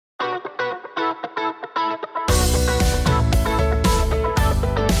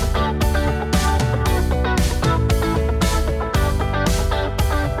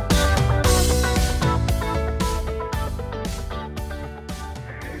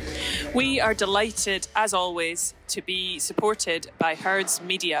We are delighted, as always, to be supported by Herds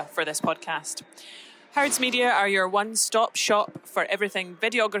Media for this podcast. Herds Media are your one-stop shop for everything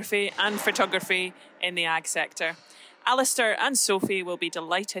videography and photography in the ag sector. Alistair and Sophie will be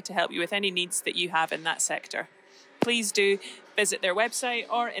delighted to help you with any needs that you have in that sector. Please do visit their website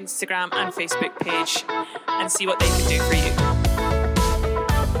or Instagram and Facebook page and see what they can do for you.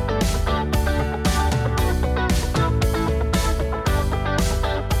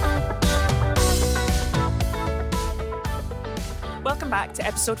 Welcome back to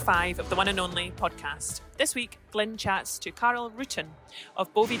episode 5 of the One and Only podcast. This week, Glyn chats to Karel Rutten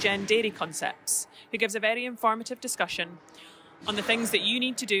of Bovigen Dairy Concepts, who gives a very informative discussion on the things that you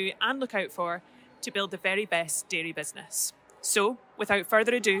need to do and look out for to build the very best dairy business. So, without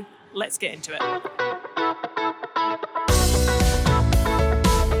further ado, let's get into it.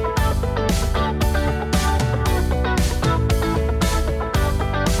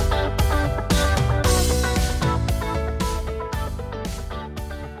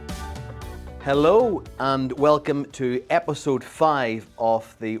 Hello and welcome to episode 5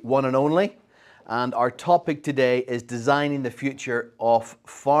 of the One and Only, and our topic today is designing the future of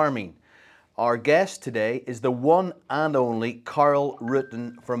farming. Our guest today is the one and only Karel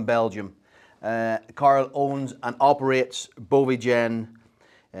Rutten from Belgium. Karel owns and operates Bovigen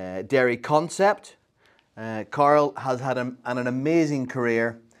Dairy Concept. Karel has had an amazing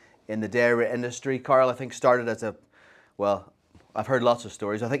career in the dairy industry. Karel, I think, started as I've heard lots of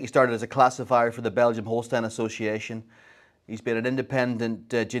stories. I think he started as a classifier for the Belgium Holstein Association. He's been an independent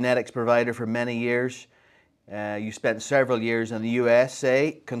genetics provider for many years. You spent several years in the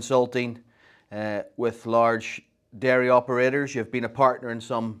USA consulting with large dairy operators. You've been a partner in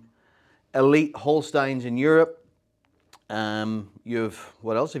some elite Holsteins in Europe.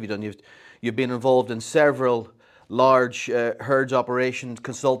 What else have you done? You've been involved in several large herds operations,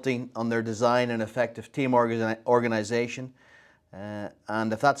 consulting on their design and effective team organization.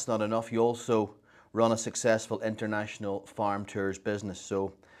 And if that's not enough, you also run a successful international farm tours business.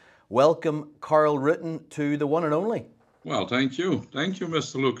 So welcome, Karel Rutten, to the One and Only. Well, thank you. Thank you,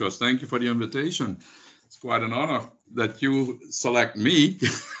 Mr. Lucas. Thank you for the invitation. It's quite an honor that you select me.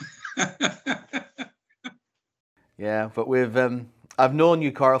 Yeah, but I've known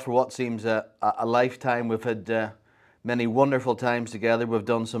you, Karel, for what seems a lifetime. We've had many wonderful times together. We've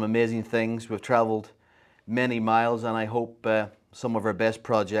done some amazing things. We've traveled many miles, and I hope some of our best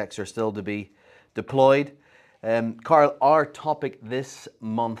projects are still to be deployed. Karel, our topic this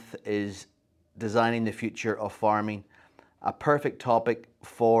month is designing the future of farming, a perfect topic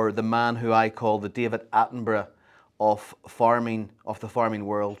for the man who I call the David Attenborough of the farming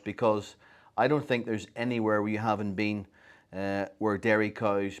world, because I don't think there's anywhere where you haven't been where dairy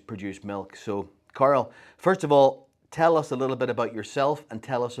cows produce milk. So, Karel, first of all, tell us a little bit about yourself and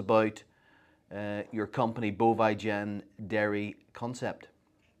tell us about your company, Bovigen Dairy Concept.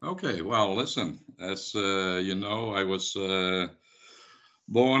 Okay, well, listen, as you know, I was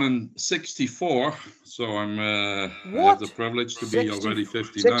born in 1964, so I have the privilege to be already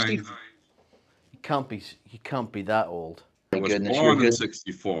 59. You can't be that old. I was born in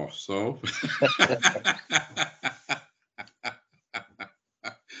 1964, so.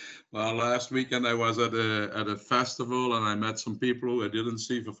 Well, last weekend I was at a festival and I met some people who I didn't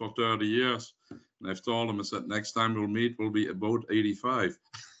see for 30 years. And I've told them, I said, next time we'll meet, we'll be about 85.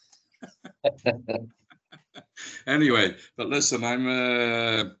 Anyway, but listen, I'm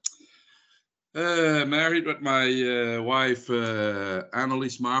married with my wife,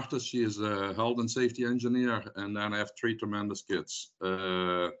 Annelies Martens. She is a health and safety engineer. And then I have 3 tremendous kids.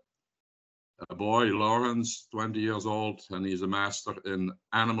 A boy, Lawrence, 20 years old, and he's a master in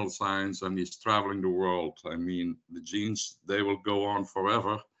animal science, and he's traveling the world. I mean, the genes, they will go on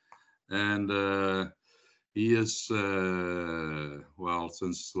forever. And he is,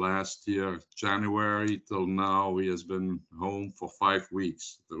 since last year, January till now, he has been home for 5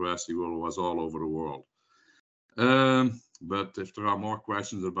 weeks. The rest he was all over the world. But if there are more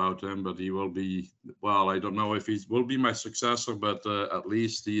questions about him, but he will be, I don't know if he will be my successor, but at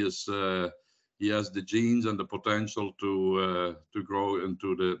least he is... he has the genes and the potential to grow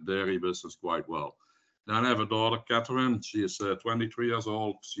into the dairy business quite well. Then I have a daughter, Catherine. She is 23 years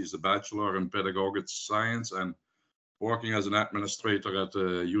old. She's a bachelor in pedagogic science and working as an administrator at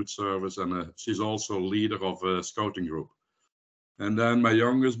a youth service. And she's also leader of a scouting group. And then my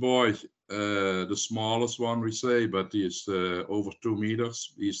youngest boy, the smallest one we say, but he is over 2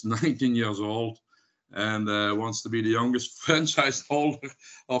 meters. He's 19 years old. And wants to be the youngest franchise holder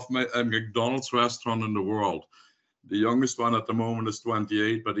of a McDonald's restaurant in the world. The youngest one at the moment is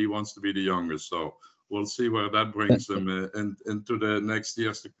 28, but he wants to be the youngest. So we'll see where that brings him into the next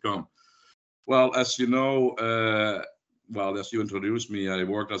years to come. Well, as you know, as you introduced me, I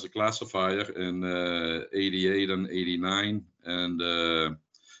worked as a classifier in 88 and 89 and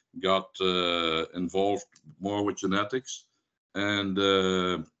got involved more with genetics. And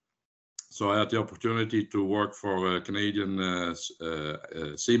so I had the opportunity to work for a Canadian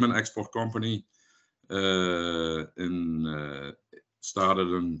semen export company. Started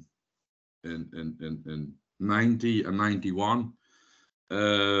in 90 and 91.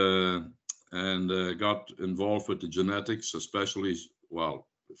 And got involved with the genetics, especially, well,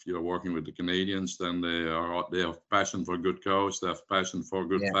 if you're working with the Canadians, then they have passion for good cows, they have passion for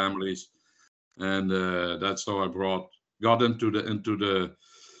good families, and that's how I got into the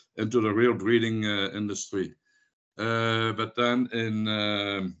real breeding industry. But then in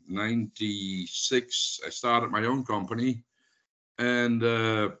 96, I started my own company, and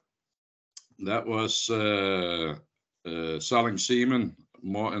that was selling semen.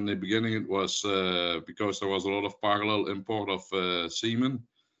 More in the beginning, it was because there was a lot of parallel import of semen,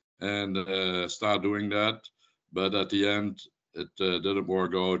 and start doing that. But at the end, it didn't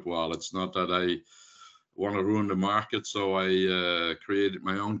work out well. It's not that I want to ruin the market, so I created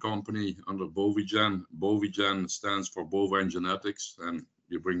my own company under Bovigen. Bovigen stands for bovine genetics, and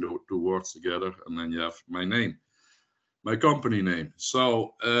you bring the two words together, and then you have my name, my company name.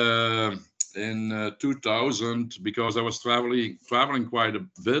 So in 2000, because I was traveling quite a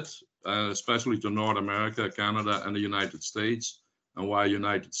bit, especially to North America, Canada, and the United States. And why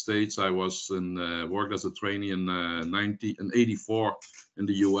United States? I was worked as a trainee in 84 in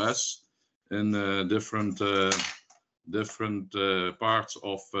the U.S. in different parts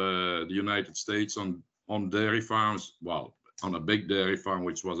of the United States on dairy farms. Well, on a big dairy farm,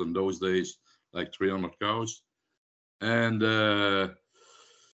 which was in those days like 300 cows, and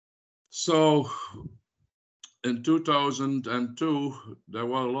so in 2002, there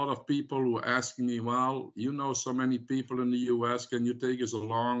were a lot of people who were asking me, well, you know so many people in the US, can you take us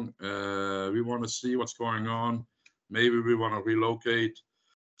along? We want to see what's going on. Maybe we want to relocate.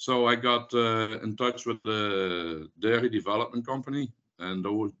 So I got in touch with the dairy development company, and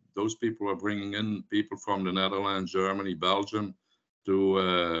those people were bringing in people from the Netherlands, Germany, Belgium to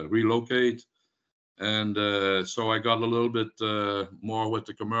relocate. And so I got a little bit more with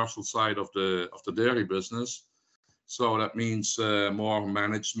the commercial side of the dairy business. So that means more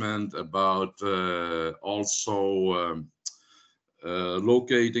management about also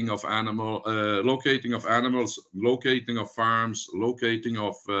locating of animals, locating of farms, locating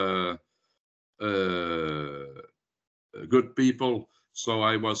of good people. So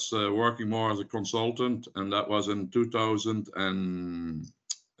I was working more as a consultant, and that was in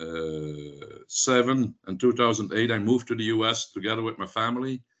 2007 and 2008. I moved to the US together with my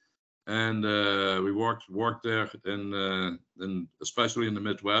family, and we worked there in especially in the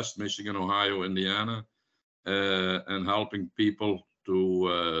Midwest, Michigan, Ohio, Indiana, and helping people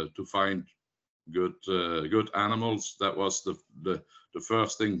to find good animals. That was the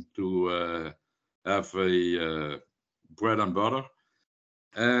first thing to have a bread and butter,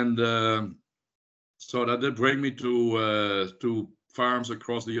 and so that did bring me to farms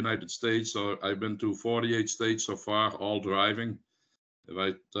across the United States. So I've been to 48 states so far, all driving. If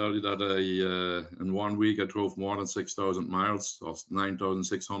I tell you that in 1 week I drove more than 6,000 miles, or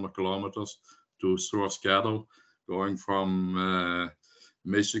 9,600 kilometers to source cattle, going from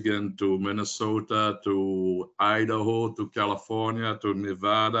Michigan to Minnesota to Idaho to California to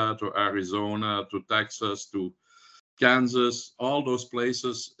Nevada to Arizona to Texas to Kansas, all those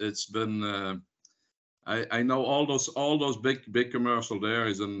places. It's been I know all those big commercial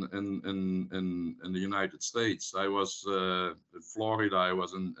dairies in the United States. I was in Florida, I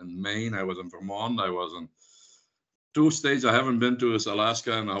was in Maine, I was in Vermont, I was in 2 states I haven't been to is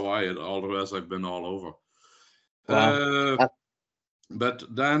Alaska and Hawaii. All the rest I've been all over. Wow. But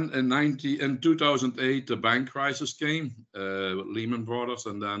then in 2008, the bank crisis came with Lehman Brothers,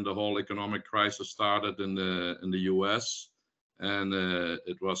 and then the whole economic crisis started in the US. And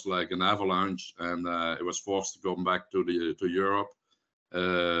it was like an avalanche, and it was forced to go back to Europe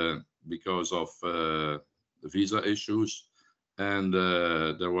because of the visa issues, and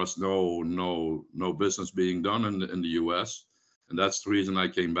there was no business being done in the US, and that's the reason I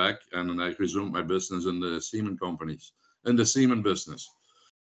came back, and then I resumed my business in the semen companies, in the semen business.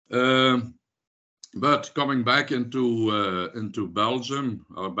 But coming back into Belgium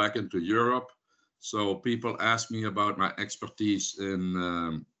or back into Europe. So people ask me about my expertise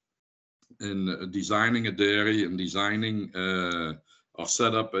in designing a dairy and designing or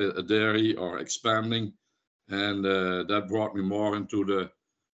set up a dairy or expanding, and that brought me more into the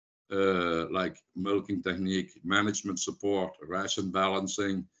like milking technique, management support, ration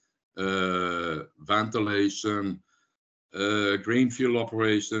balancing, ventilation, green fuel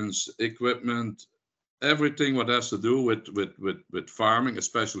operations, equipment, everything what has to do with farming,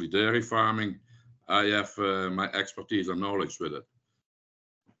 especially dairy farming. I have my expertise and knowledge with it.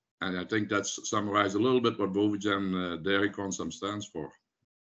 And I think that's summarized a little bit what Bovigen Dairy Consum stands for.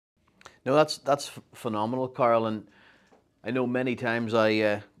 No, that's phenomenal, Karel. And I know many times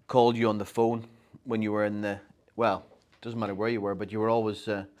I called you on the phone when you were in the, well, it doesn't matter where you were, but you were always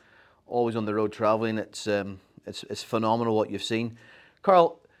on the road traveling. It's phenomenal what you've seen.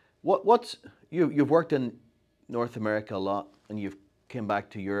 Karel, you've worked in North America a lot, and you've came back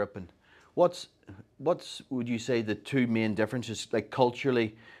to Europe, and what's would you say the two main differences, like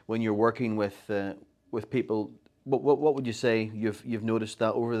culturally, when you're working with people? What would you say you've noticed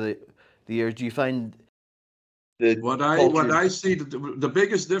that over the years? Do you find what I see, the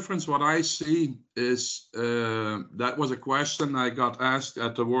biggest difference what I see is that was a question I got asked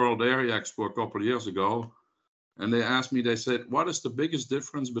at the World Dairy Expo a couple of years ago, and they asked me, they said, what is the biggest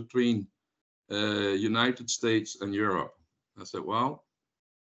difference between United States and Europe? I said, well,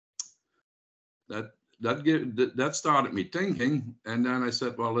 that started me thinking, and then I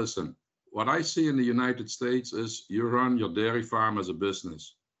said, well, listen, what I see in the United States is you run your dairy farm as a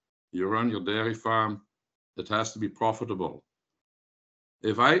business. You run your dairy farm, it has to be profitable.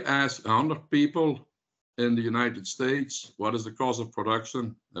 If I ask 100 people in the United States, what is the cost of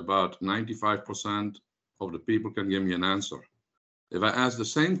production? About 95% of the people can give me an answer. If I ask the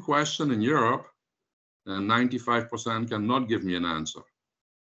same question in Europe, then 95% cannot give me an answer.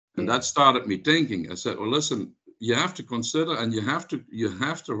 And that started me thinking. I said, well, listen, you have to consider, and you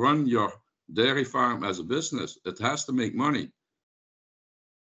have to run your dairy farm as a business. It has to make money.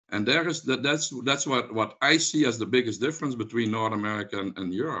 And that's what I see as the biggest difference between North America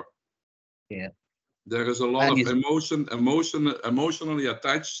and Europe. Yeah. There is a lot of emotionally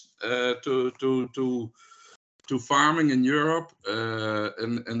attached to farming in Europe,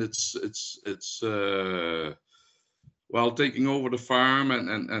 and it's well, taking over the farm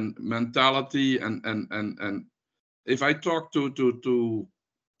and mentality and if I talk to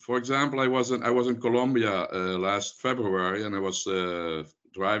for example, I was in Colombia last February, and I was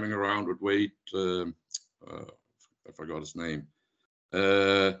driving around with Wade, I forgot his name,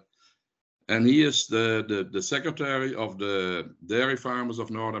 and he is the secretary of the Dairy Farmers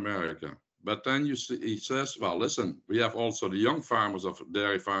of North America. But then you see, he says, well, listen, we have also the young farmers of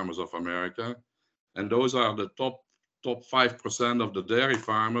Dairy Farmers of America, and those are the top 5% of the dairy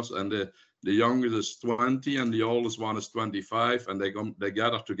farmers, and the youngest is 20 and the oldest one is 25, and they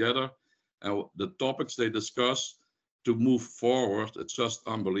gather together, and the topics they discuss to move forward, it's just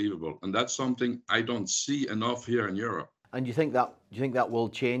unbelievable. And that's something I don't see enough here in Europe. And do you think that will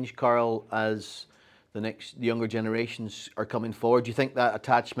change, Karel, as the younger generations are coming forward? Do you think that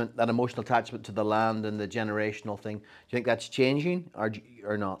emotional attachment to the land and the generational thing, do you think that's changing or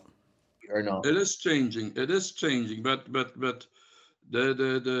not? It is changing. But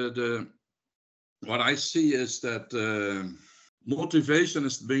the what I see is that motivation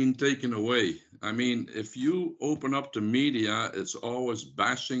is being taken away. I mean, if you open up the media, it's always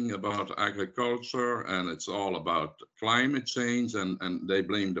bashing about agriculture, and it's all about climate change, and they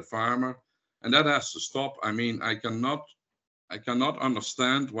blame the farmer, and that has to stop. I mean, I cannot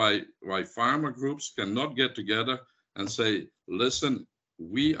understand why farmer groups cannot get together and say, listen,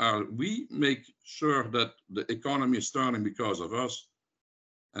 we make sure that the economy is turning because of us,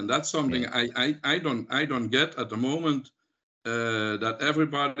 and that's something I don't get at the moment. That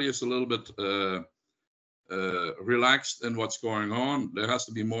everybody is a little bit relaxed in what's going on. There has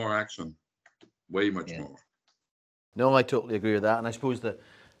to be more action, way much more. No, I totally agree with that, and I suppose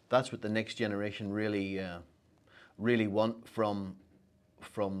that's what the next generation really want from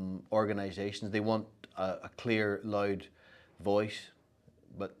organizations. They want a clear, loud voice,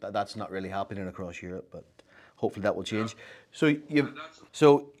 but that's not really happening across Europe. But hopefully that will change. Yeah.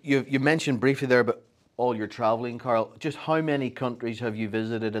 So you mentioned briefly there, but all your traveling, Karel. Just how many countries have you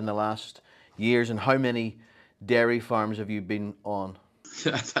visited in the last years, and how many dairy farms have you been on?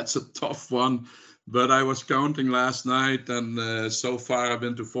 Yeah, that's a tough one, but I was counting last night, and so far I've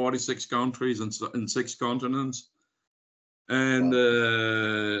been to 46 countries in 6 continents, and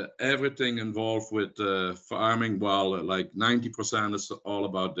everything involved with farming. Well, like 90% is all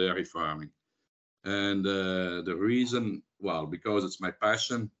about dairy farming, and the reason, well, because it's my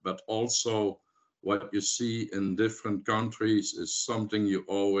passion, but also what you see in different countries is something you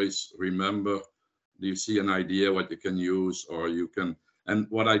always remember. You see an idea what you can use, or you can, and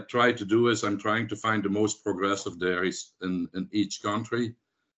what I try to do is I'm trying to find the most progressive dairies in each country,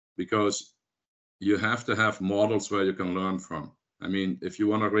 because you have to have models where you can learn from. I mean, if you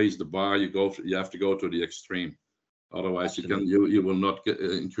want to raise the bar, you have to go to the extreme. Otherwise, Absolutely. you will not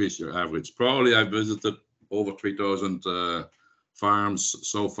increase your average. Probably I visited over 3,000 farms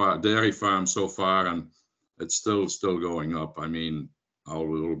so far, dairy farms so far, and it's still going up. I mean, I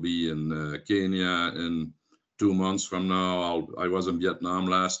will be in Kenya in 2 months from now. I was in Vietnam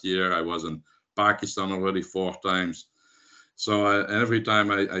last year. I was in Pakistan already 4 times. So every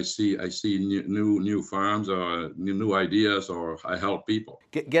time I see new farms or new ideas, or I help people.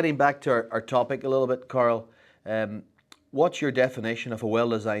 Getting back to our topic a little bit, Karel, what's your definition of a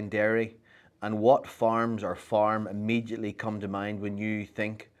well-designed dairy, and what farms or farm immediately come to mind when you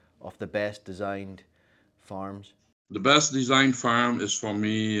think of the best designed farms? The best designed farm is for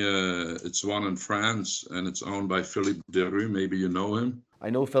me, it's one in France, and it's owned by Philippe Derue. Maybe you know him. I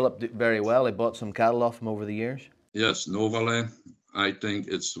know Philip very well. I bought some cattle off him over the years. Yes, Novalet. I think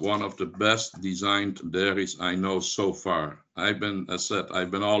it's one of the best designed dairies I know so far. I've been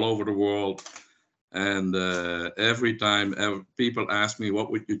all over the world, and every time people ask me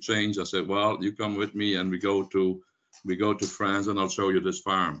what would you change, I said, well, you come with me and we go to France, and I'll show you this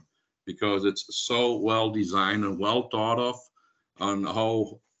farm, because it's so well designed and well thought of on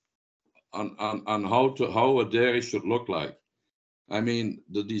how a dairy should look like. I mean,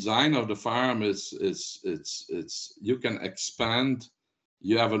 the design of the farm is you can expand.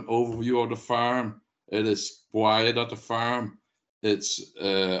 You have an overview of the farm. It is quiet at the farm. It's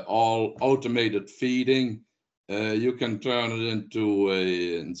all automated feeding. You can turn it into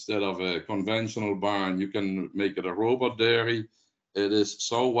instead of a conventional barn, you can make it a robot dairy. It is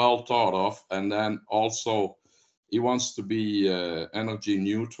so well thought of. And then also, he wants to be energy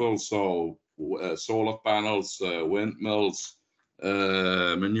neutral. So solar panels, windmills,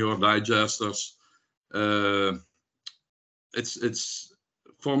 manure digesters. It's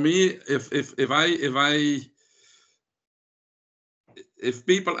for me. If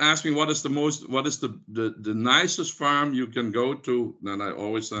people ask me what is the nicest farm you can go to, then I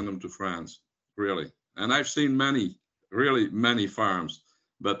always send them to France, really. And I've seen really many farms,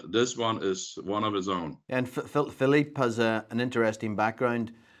 but this one is one of its own. And Philippe has an interesting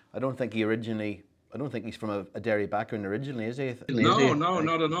background. I don't think he's from a dairy background originally, is he? No,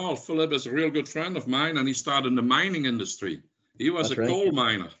 not at all. Philip is a real good friend of mine, and he started in the mining industry. He was a coal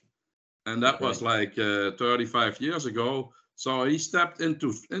miner, and that was like 35 years ago. So he stepped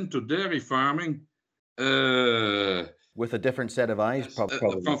into dairy farming with a different set of eyes,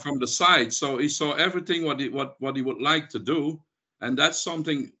 probably from the side. So he saw everything what he would like to do, and that's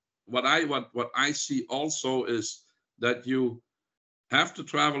something what I see also is that you have to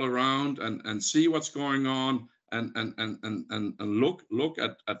travel around and see what's going on and look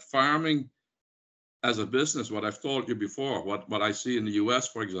at farming as a business. What I've told you before, what I see in the US,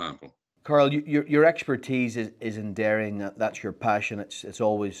 for example. Karel, your expertise is in dairying. That's your passion. It's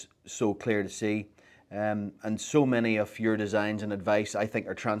always so clear to see. And so many of your designs and advice, I think,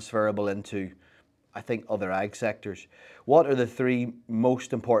 are transferable into, I think, other ag sectors. What are the 3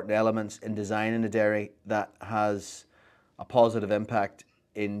 most important elements in designing a dairy that has a positive impact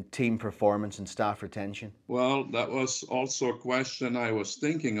in team performance and staff retention? Well, that was also a question I was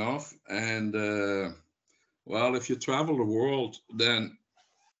thinking of. And, well, if you travel the world, then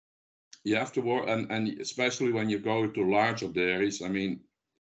you have to work, and especially when you go to larger dairies. I mean,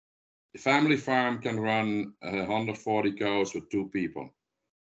 a family farm can run 140 cows with 2 people.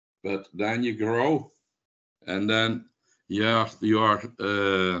 But then you grow, and then you have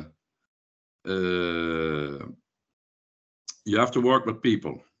to work with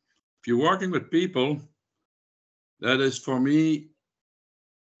people. If you're working with people, that is for me,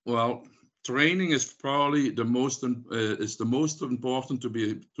 well, training is probably the most important to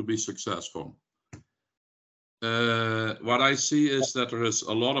be successful. What I see is that there is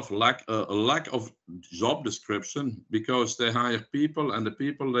a lot of lack of job description, because they hire people, and the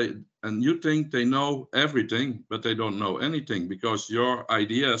people and you think they know everything, but they don't know anything, because your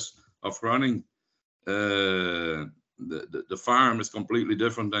ideas of running the farm is completely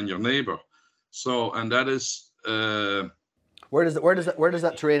different than your neighbor. So, and that is where does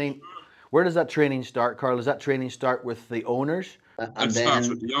that training start, Karel? Does that training start with the owners? It starts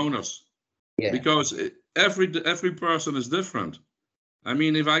with the owners, because every person is different. I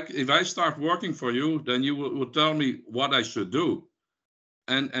mean, if I start working for you, then you will tell me what I should do,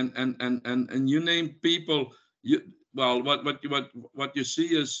 and you name people. What you see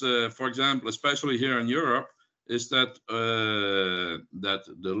is, for example, especially here in Europe, is that that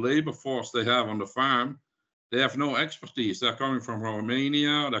the labor force they have on the farm, they have no expertise. They're coming from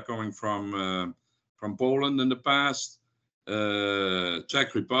Romania. They're coming from Poland in the past,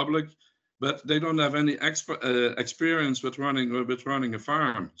 Czech Republic. but they don't have any experience with running a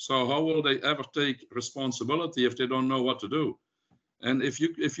farm. So how will they ever take responsibility if they don't know what to do? And if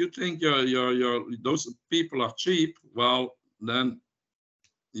you think those people are cheap, well, then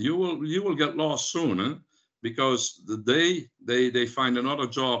you will get lost soon, eh? Because the day they find another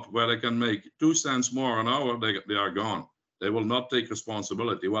job where they can make 2 cents more an hour, they are gone. They will not take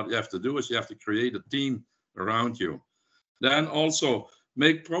responsibility. What you have to do is you have to create a team around you. Then also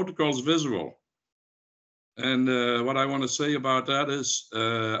make protocols visual. And what I want to say about that is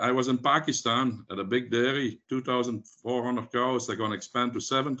I was in Pakistan at a big dairy, 2,400 cows. They're going to expand to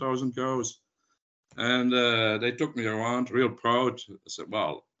 7,000 cows. And they took me around, real proud. I said,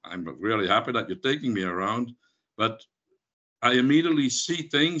 well, I'm really happy that you're taking me around. But I immediately see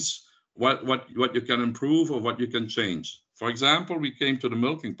things, what you can improve or what you can change. For example, we came to the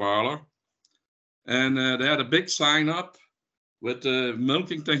milking parlor, and they had a big sign up with the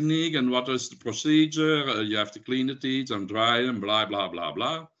milking technique and what is the procedure. You have to clean the teats and dry them, blah, blah, blah,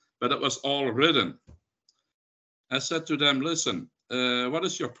 blah. But it was all written. I said to them, listen, what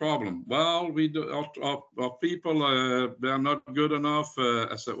is your problem? Well, our people, they're not good enough.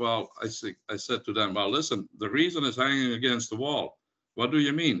 I said to them, well, listen, the reason is hanging against the wall. What do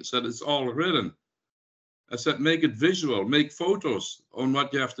you mean? I said, it's all written. I said, make it visual, make photos on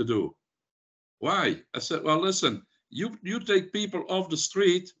what you have to do. Why? I said, well, listen, you take people off the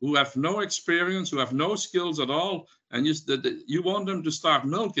street who have no experience, who have no skills at all, and you want them to start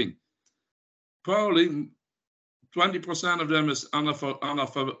milking. Probably 20% of them is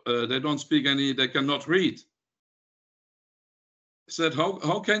they don't speak any, they cannot read. I said,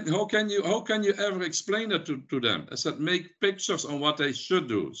 how can you ever explain it to them? I said, make pictures on what they should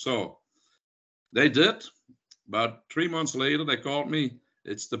do. So they did. About 3 months later, they called me.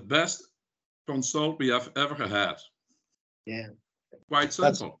 It's the best consult we have ever had. Yeah. Quite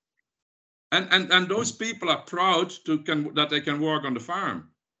simple. And those people are proud that they can work on the farm.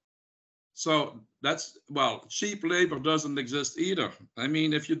 So cheap labor doesn't exist either. I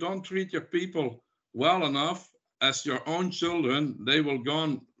mean, if you don't treat your people well enough as your own children, they will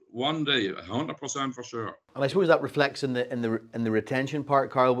gone one day, 100% for sure. And I suppose that reflects in the retention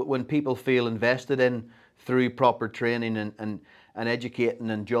part, Karel. When people feel invested in through proper training and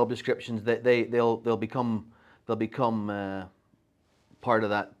educating and job descriptions, they'll become part of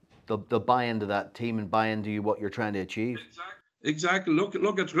that. They'll buy into that team and buy into what you're trying to achieve. Exactly.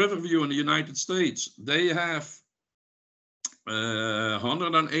 Look at Riverview in the United States. They have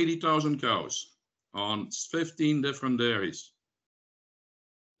 180,000 cows on 15 different dairies.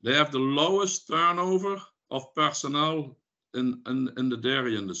 They have the lowest turnover of personnel in the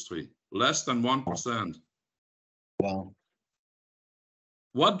dairy industry, less than 1%. Wow.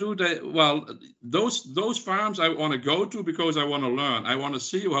 What do they? Well, those farms I want to go to because I want to learn. I want to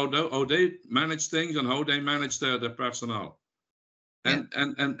see how they manage things and how they manage their personnel. And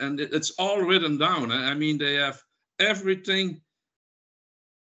it's all written down. I mean, they have everything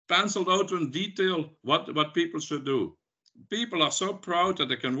penciled out in detail what people should do. People are so proud that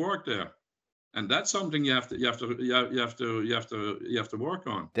they can work there, and that's something you have to work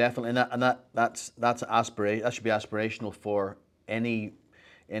on. Definitely, that's aspiration. That should be aspirational for any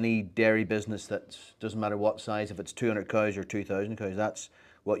dairy business. That doesn't matter what size. If it's 200 cows or 2,000 cows, that's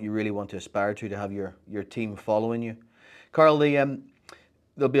what you really want to aspire to have your team following you. Karel,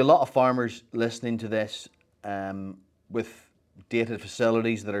 there'll be a lot of farmers listening to this with dated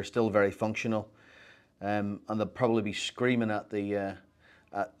facilities that are still very functional, and they'll probably be screaming at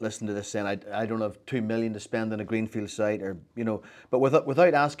listening to this saying, I don't have 2 million to spend on a greenfield site, or but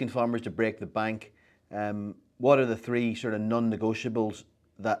without asking farmers to break the bank, what are the 3 sort of non-negotiables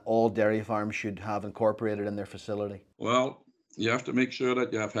that all dairy farms should have incorporated in their facility? Well, you have to make sure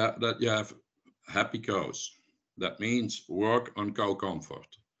that you have happy cows. That means work on cow comfort.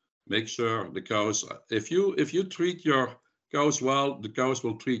 Make sure the cows, if you treat your cows well, the cows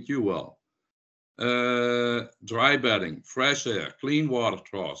will treat you well. Dry bedding, fresh air, clean water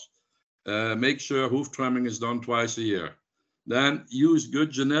troughs. Make sure hoof trimming is done twice a year. Then use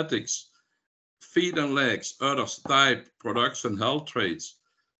good genetics, feet and legs, udders, type, production, health traits.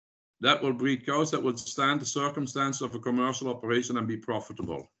 That will breed cows that will stand the circumstances of a commercial operation and be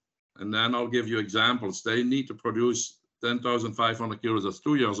profitable. And then I'll give you examples. They need to produce 10,500 kilos as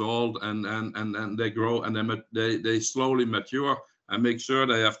 2 years old, and they grow and they slowly mature, and make sure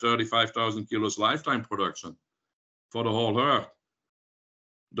they have 35,000 kilos lifetime production for the whole herd.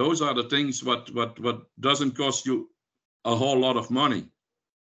 Those are the things what doesn't cost you a whole lot of money.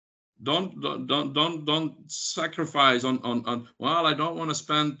 Don't sacrifice on well, I don't want to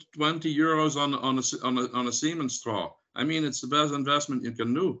spend 20 euros on a Siemens straw. I mean, it's the best investment you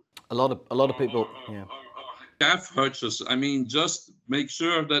can do. A lot of people, yeah. Calf hutches. I mean, just make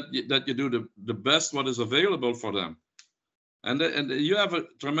sure that you do the best what is available for them, and you have a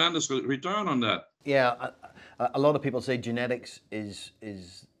tremendous return on that. Yeah, a lot of people say genetics is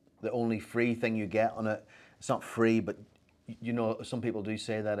the only free thing you get on it. It's not free, but you know, some people do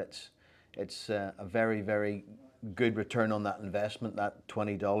say that it's a very, very good return on that investment, that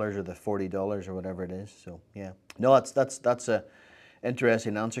 $20 or the $40 or whatever it is. So yeah, no, that's a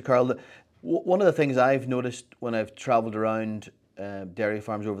interesting answer, Karel. One of the things I've noticed when I've travelled around dairy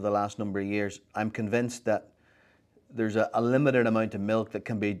farms over the last number of years, I'm convinced that there's a limited amount of milk that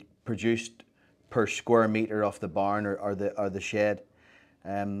can be produced per square meter of the barn or the shed.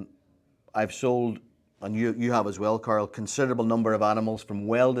 I've sold, and you have as well, Karel, considerable number of animals from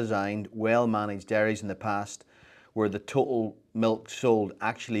well-designed, well-managed dairies in the past, where the total milk sold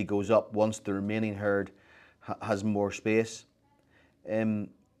actually goes up once the remaining herd has more space.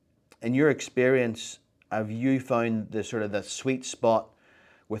 In your experience, have you found the sort of the sweet spot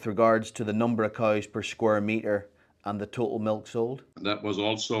with regards to the number of cows per square meter and the total milk sold? That was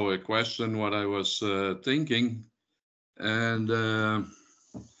also a question what I was thinking, and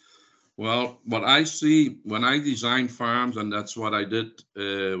well, what I see when I design farms, and that's what I did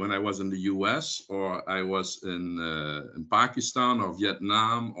when I was in the U.S. or I was in Pakistan or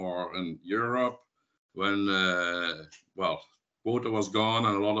Vietnam or in Europe, when well, quota was gone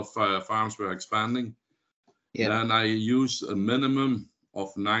and a lot of farms were expanding. Yeah. Then I use a minimum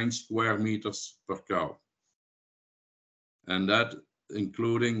of 9 square meters per cow, and that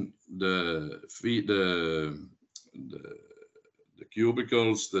including the feed, the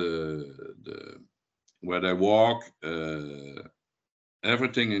cubicles, the where they walk,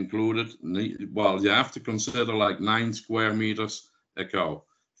 everything included. Well, you have to consider like 9 square meters a cow.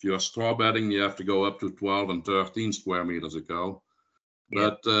 If you're straw bedding, you have to go up to 12 and 13 square meters a cow. Yeah.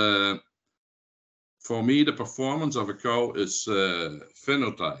 But for me, the performance of a cow is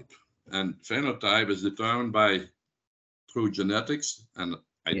phenotype, and phenotype is determined by through genetics, and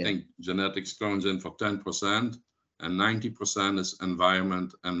I Yeah. think genetics comes in for 10%, and 90% is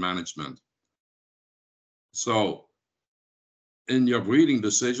environment and management. So in your breeding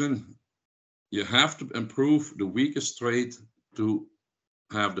decision, you have to improve the weakest trait to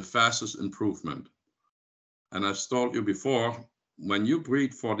have the fastest improvement. And I've told you before, when you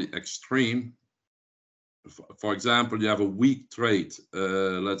breed for the extreme, for example, you have a weak trait,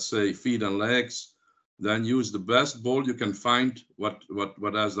 let's say feet and legs, then use the best bull you can find, what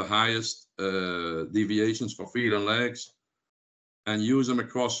has the highest deviations for feet and legs, and use them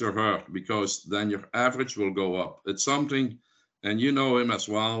across your herd, because then your average will go up. It's something, and you know him as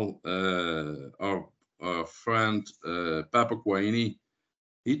well, our friend Papa Quaini.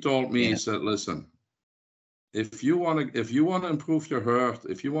 He told me, Yeah. he said, listen, if you want to improve your herd,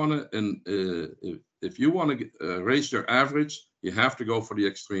 if you want to raise your average, you have to go for the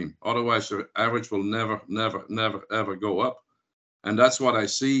extreme. Otherwise, your average will never, ever go up. And that's what I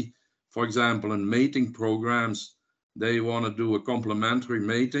see, for example, in mating programs. They want to do a complementary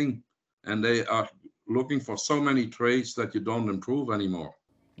mating, and they are looking for so many traits that you don't improve anymore.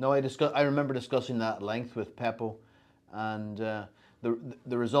 No, I remember discussing that at length with Peppo, and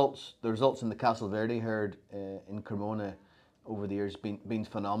the results in the Castle Verde herd in Cremona over the years been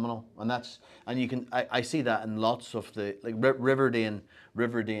phenomenal, and you can I see that in lots of the like Riverdane,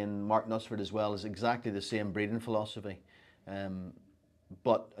 Mark Nussford as well is exactly the same breeding philosophy,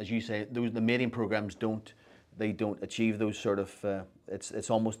 but as you say, the mating programs don't achieve those sort of. It's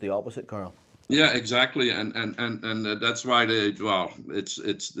almost the opposite, Karel. Yeah, exactly, and that's why it's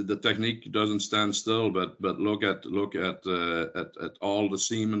the technique doesn't stand still, but look at all the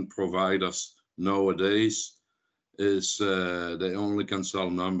semen providers nowadays is they only can sell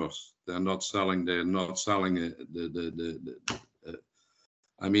numbers. They're not selling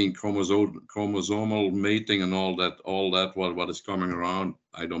I mean chromosomal mating and all that what is coming around.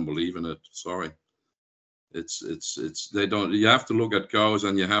 I don't believe in it. Sorry. It's they don't. You have to look at cows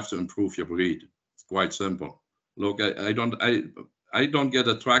and you have to improve your breed. It's quite simple. Look, I don't get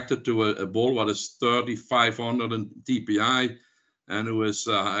attracted to a bull what is 3,500 in TPI and who has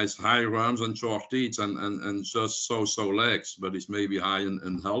high runs and short teeth and just so legs, but he's maybe high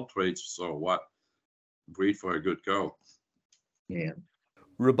in health traits. So what? Breed for a good cow. Yeah.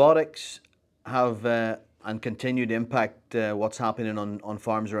 Robotics have and continue to impact what's happening on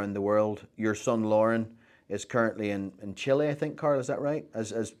farms around the world. Your son Lauren is currently in Chile, I think, Karel, is that right?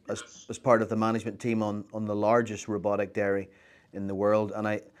 As part of the management team on the largest robotic dairy in the world. And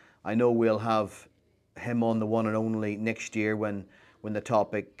I know we'll have him on the one and only next year when when the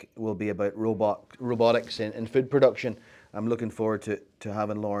topic will be about robotics in food production. I'm looking forward to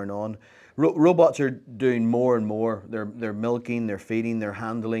having Lauren on. Robots are doing more and more. They're milking, they're feeding, they're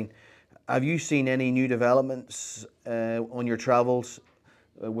handling. Have you seen any new developments on your travels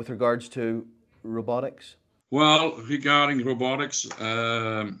with regards to robotics? Well, regarding robotics,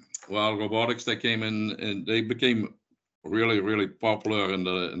 robotics they came in and they became really popular in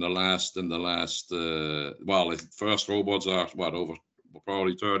the last the first robots are over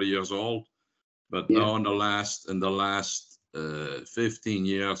probably 30 years old, but now in the last 15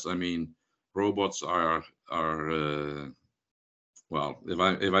 years, I mean, robots are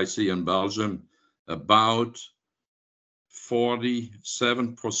if I see in Belgium about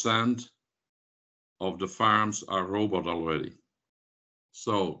 47% of the farms are robot already.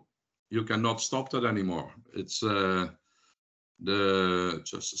 So you cannot stop that anymore. It's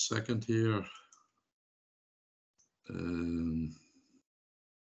just a second here.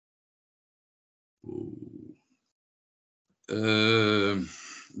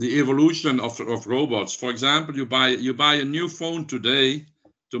 The evolution of robots. For example, you buy a new phone today,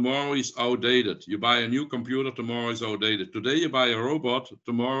 tomorrow is outdated. You buy a new computer, tomorrow is outdated. Today you buy a robot,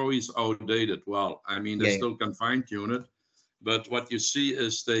 tomorrow is outdated. Well, I mean, they still can fine tune it, but what you see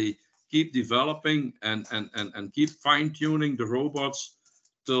is they keep developing and keep fine tuning the robots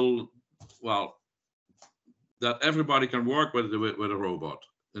till, well, that everybody can work with a robot.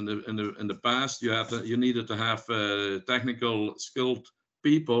 In the past, you needed to have technical skilled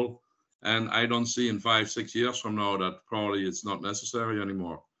people, and I don't see in 5-6 years from now that probably it's not necessary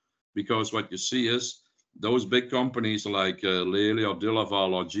anymore, because what you see is those big companies like Lely or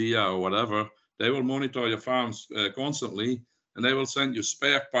Dillaval or Gia or whatever, they will monitor your farms constantly, and they will send you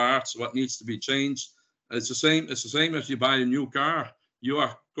spare parts, what needs to be changed. It's the same as you buy a new car. You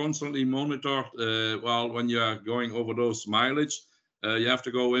are constantly monitored. When you are going over those mileage, you have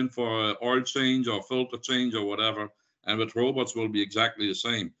to go in for oil change or filter change or whatever. And with robots will be exactly the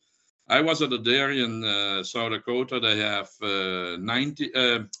same. I was at a dairy in South Dakota. They have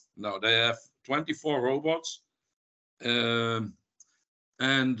 24 robots, and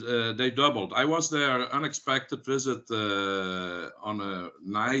they doubled. I was there unexpected visit on a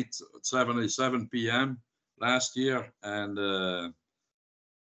night at 7 p.m. last year, and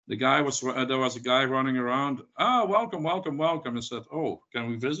there was a guy running around. Welcome. I said, oh, can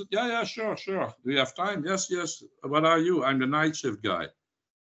we visit? Yeah, sure. Do you have time? Yes. What are you? I'm the night shift guy.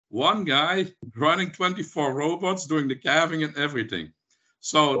 One guy running 24 robots, doing the calving and everything.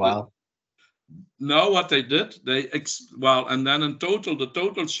 So wow. Now what they did, and then in total, the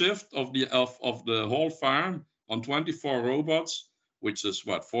total shift of the whole farm on 24 robots, which is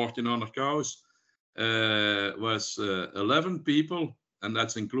 1,400 cows, was 11 people. And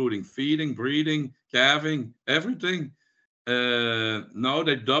that's including feeding, breeding, calving, everything. Now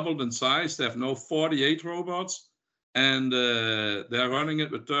they doubled in size. They have now 48 robots, and they're running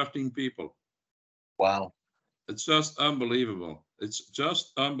it with 13 people. Wow. It's just unbelievable. It's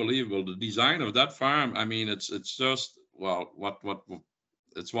just unbelievable. The design of that farm, I mean, it's just,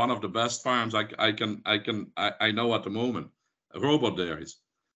 it's one of the best farms I know at the moment. Robot dairies.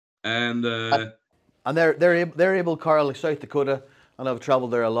 And they're able, Karel, South Dakota, and I've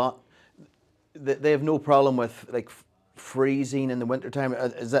traveled there a lot. They have no problem with like freezing in the wintertime.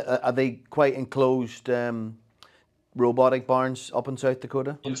 Are they quite enclosed robotic barns up in South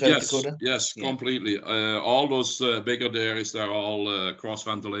Dakota? Yes, completely. All those bigger dairies, they're all cross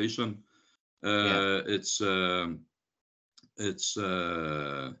ventilation. There is no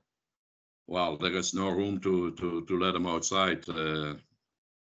room to let them outside.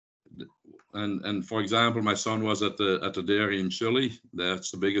 And for example, my son was at the dairy in Chile.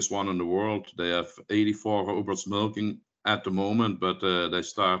 That's the biggest one in the world. They have 84 robots milking at the moment, but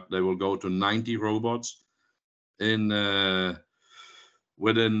they will go to 90 robots in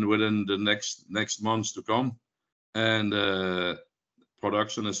within the next months to come, and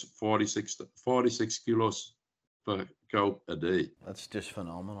production is 46 kilos per cow a day. That's just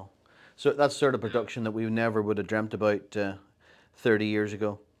phenomenal. So that's sort of production that we never would have dreamt about 30 years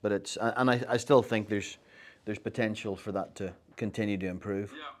ago. But I still think there's potential for that to continue to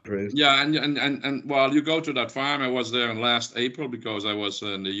improve. Yeah, and while you go to that farm, I was there in last April because I was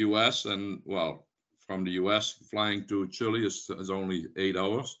in the U.S. and from the U.S. flying to Chile is only 8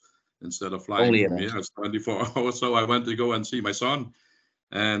 hours instead of flying from here. It's 24 hours. So I went to go and see my son,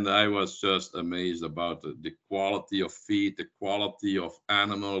 and I was just amazed about the quality of feed, the quality of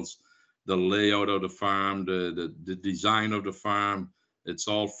animals, the layout of the farm, the design of the farm. It's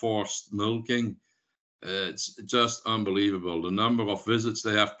all forced milking. it's just unbelievable. The number of visits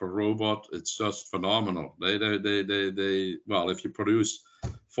they have per robot, it's just phenomenal. Well, if you produce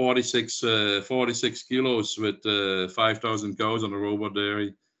 46 kilos with 5,000 cows on a robot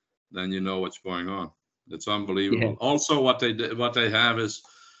dairy, then you know what's going on. It's unbelievable. Yeah. Also, what they have is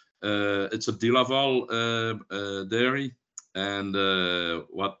it's a Dilaval dairy, and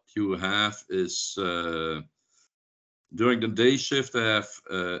what you have is during the day shift they have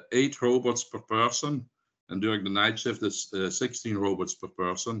 8 robots per person, and during the night shift it's 16 robots per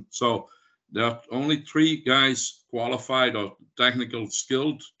person. So there are only 3 guys qualified or technical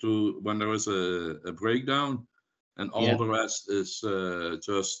skilled to when there is a breakdown, and all the rest is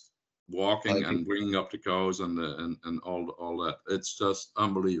just walking and bringing up the cows and all that. It's just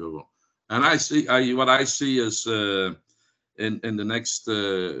unbelievable. And what I see is in the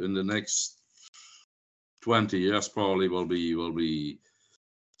next 20 years probably will be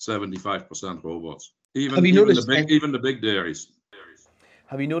 75% robots. Even the big dairies.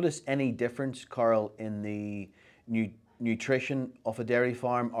 Have you noticed any difference, Karel, in the nutrition of a dairy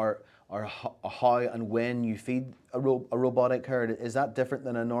farm, or how and when you feed a robotic herd? Is that different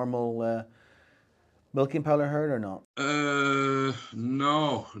than a normal milking powder herd or not?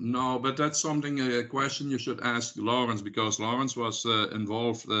 No, but that's a question you should ask Lawrence, because Lawrence was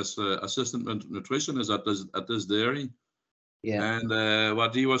involved as assistant nutritionist at this dairy. Yeah. And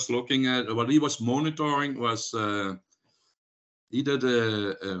what he was looking at, what he was monitoring was he did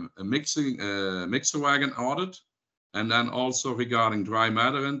a mixer wagon audit, and then also regarding dry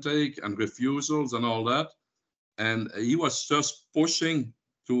matter intake and refusals and all that. And he was just pushing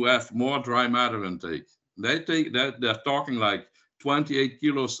to have more dry matter intake. They're talking like 28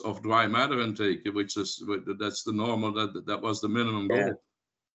 kilos of dry matter intake, that's the normal, that was the minimum goal.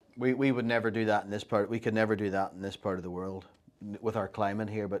 We would never do that in this part. We could never do that in this part of the world with our climate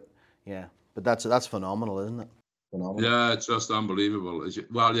here. But that's phenomenal, isn't it? Phenomenal. Yeah, it's just unbelievable.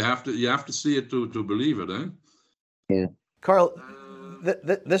 Well, you have to see it to believe it, eh? Yeah. Karel,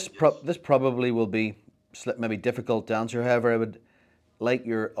 this probably will be maybe difficult to answer. However, I would like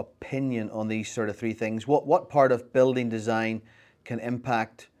your opinion on these sort of 3 things. What part of building design can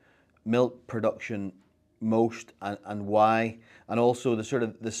impact milk production most, and why? And also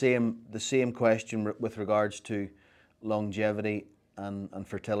the same question with regards to longevity and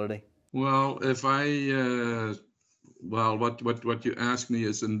fertility. Well, if I what you ask me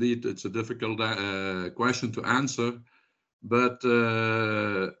is indeed, it's a difficult question to answer, but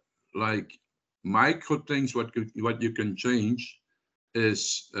like micro things, what you can change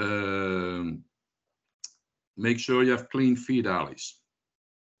is make sure you have clean feed alleys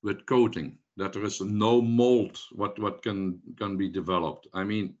with coating, that there is no mold what can be developed. I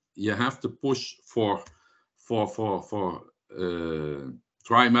mean, you have to push for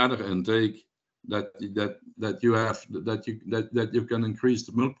dry matter intake, that you can increase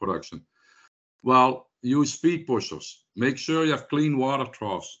the milk production. Well, use feed pushers. Make sure you have clean water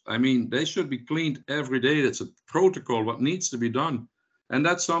troughs. I mean, they should be cleaned every day. That's a protocol what needs to be done, and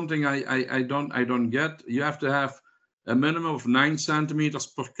that's something I don't get. You have to have a minimum of 9 centimeters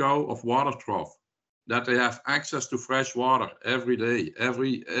per cow of water trough, that they have access to fresh water every day,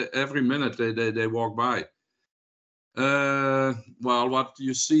 every minute they walk by. Well, what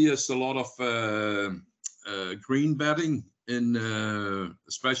you see is a lot of green bedding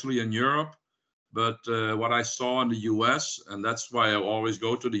especially in Europe. But what I saw in the US, and that's why I always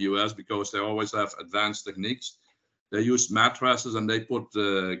go to the US, because they always have advanced techniques. They use mattresses and they put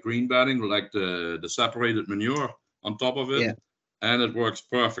green bedding, like the separated manure on top of it, and it works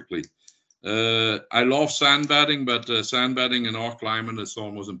perfectly. I love sand bedding, but sand bedding in our climate is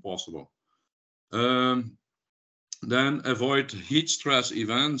almost impossible. Then avoid heat stress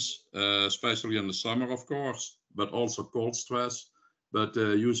events, especially in the summer, of course, but also cold stress. But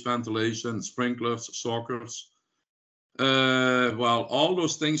use ventilation, sprinklers, sockers. Well, all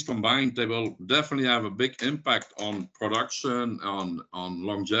those things combined, they will definitely have a big impact on production, on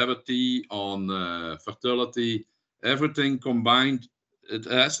longevity, on fertility, everything combined. It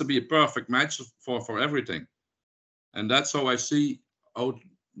has to be a perfect match for everything. And that's how I see out,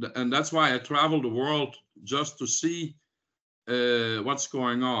 and that's why I travel the world, just to see what's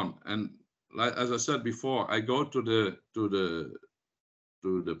going on. And as I said before, I go to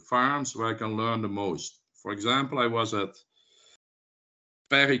the farms where I can learn the most. For example, I was at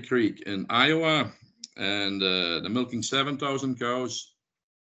Perry Creek in Iowa, and they're milking 7,000 cows,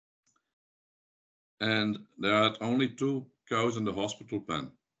 and there are only 2 cows in the hospital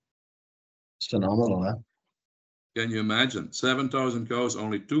pen. It's phenomenal, huh? Can you imagine? 7,000 cows,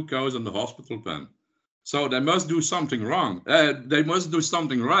 only 2 cows in the hospital pen. So they must do something wrong. They must do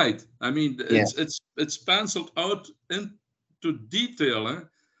something right. I mean, Yeah. it's penciled out into detail. Eh?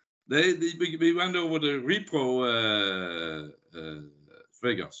 We went over the repro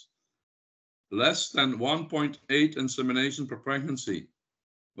figures. Less than 1.8 insemination per pregnancy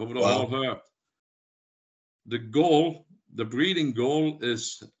over the whole herd. The goal, the breeding goal,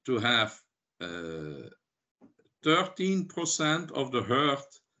 is to have 13% of the herd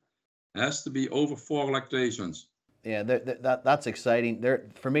has to be over 4 lactations. Yeah, that's exciting.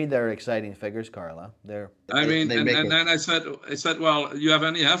 For me, they're exciting figures, Carla. I mean, They and make it. then I said, well, you have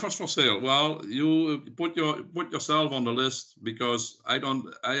any heifers for sale? Well, you put yourself on the list, because I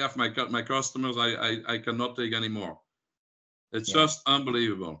have my customers. I cannot take any more. It's just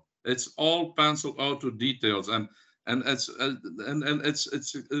unbelievable. It's all penciled out to details, and it's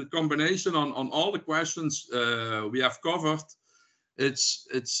it's a combination on all the questions we have covered.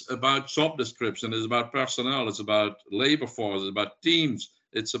 It's about job description, it's about personnel, it's about labor force, it's about teams,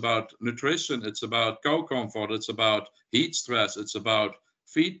 it's about nutrition, it's about cow comfort, it's about heat stress, it's about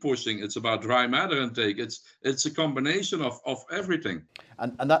feed pushing, it's about dry matter intake. It's a combination of everything.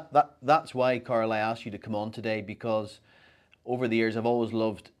 And that's why, Carl, I asked you to come on today, because over the years I've always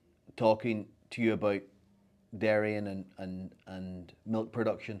loved talking to you about dairy and milk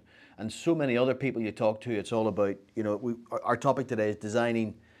production, and so many other people you talk to. It's all about, our topic today is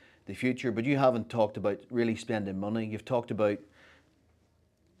designing the future, but you haven't talked about really spending money. You've talked about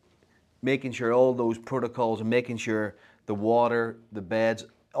making sure all those protocols and making sure the water, the beds,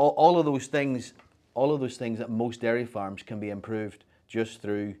 all of those things that most dairy farms can be improved just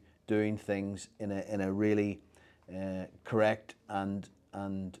through doing things in a really correct and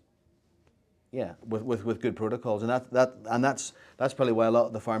with good protocols. And that's probably why a lot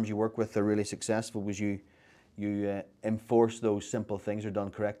of the farms you work with are really successful, was you enforce those simple things are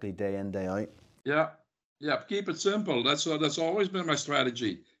done correctly day in, day out. Yeah, keep it simple. That's always been my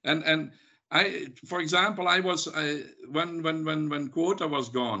strategy. And I, for example, when quota was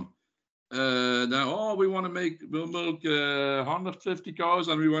gone, now we want to we'll milk 150 cows,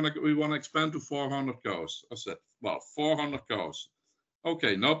 and we want to expand to 400 cows. I said, well, 400 cows,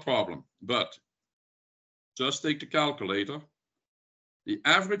 okay, no problem. But just take the calculator. The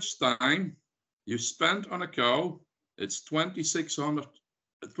average time you spend on a cow, it's 26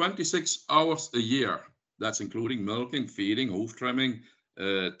 hours a year. That's including milking, feeding, hoof trimming,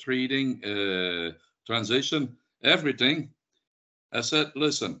 treating, transition, everything. I said,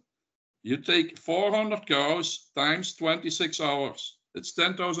 listen, you take 400 cows times 26 hours. It's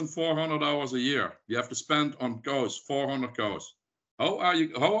 10,400 hours a year. You have to spend on cows, 400 cows. How are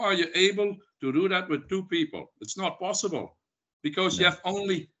you able to do that with 2 people? It's not possible, because you have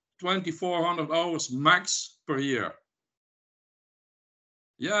only 2,400 hours max per year.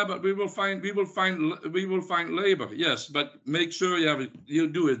 Yeah, but we will find labor. Yes, but make sure you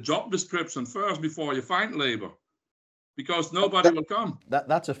do a job description first before you find labor, because nobody will come.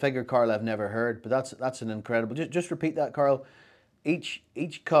 That's a figure, Carl, I've never heard, but that's an incredible. Just repeat that, Carl. Each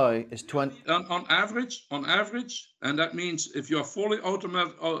cow is 20 on average, and that means if you're fully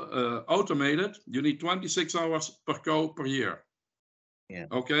automated, you need 26 hours per cow per year. Yeah.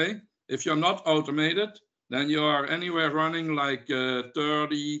 Okay. If you're not automated, then you are anywhere running like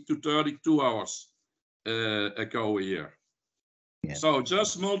 30 to 32 hours a cow a year. Yeah. So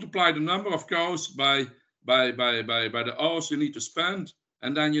just multiply the number of cows by the hours you need to spend,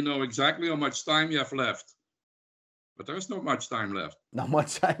 and then you know exactly how much time you have left. But there's not much time left. Not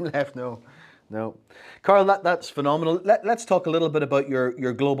much time left, no. Carl, that's phenomenal. Let's talk a little bit about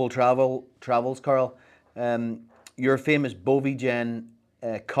your global travels, Carl. Your famous Bovigen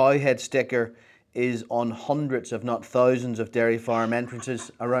cow head sticker is on hundreds, if not thousands, of dairy farm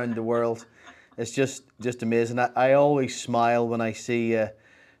entrances around the world. It's just amazing. I always smile when I see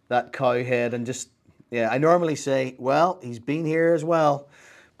that cow head, and I normally say, well, he's been here as well.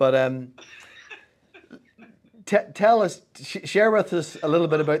 But tell us, share with us a little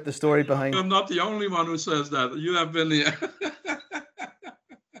bit about the story behind. I'm not the only one who says that. You have been here.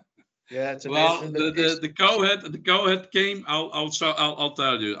 Yeah, it's amazing. Well, the cow head came. I'll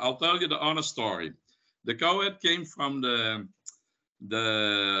tell you. I'll tell you the honest story. The cow head came from the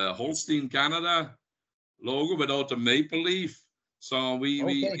Holstein Canada logo without the maple leaf. So we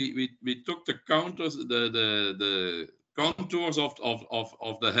took the the contours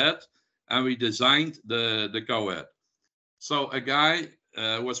of the head, and we designed the cow head. So a guy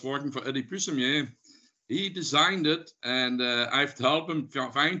was working for Eddie Pussemier. He designed it, and I have to help him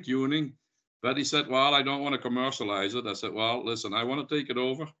fine-tuning. But he said, well, I don't want to commercialize it. I said, well, listen, I want to take it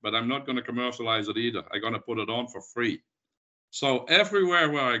over, but I'm not going to commercialize it either. I'm going to put it on for free. So everywhere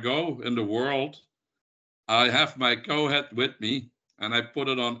where I go in the world, I have my co-head with me, and I put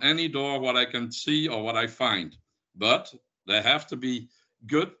it on any door what I can see or what I find. But they have to be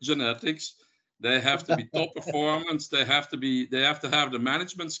good genetics. They have to be top performance. They have to have the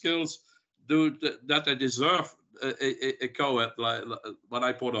management skills that they deserve a co-head like what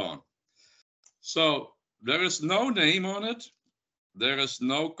I put on. So there is no name on it. There is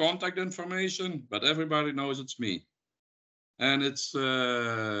no contact information, but everybody knows it's me. And it's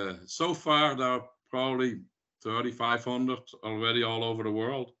so far there are probably 3,500 already all over the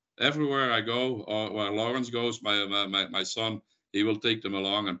world. Everywhere I go, or where Lawrence goes, my son, he will take them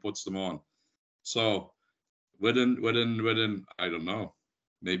along and puts them on. So within I don't know,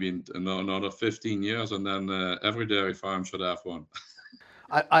 maybe in another 15 years, and then every dairy farm should have one.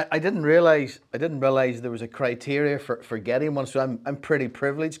 I didn't realize there was a criteria for getting one. So I'm pretty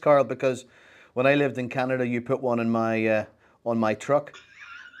privileged, Karel, because when I lived in Canada, you put one in on my truck.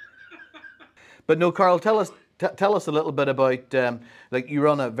 But no, Karel, tell us a little bit about like you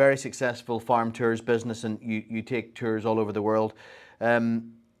run a very successful farm tours business, and you take tours all over the world,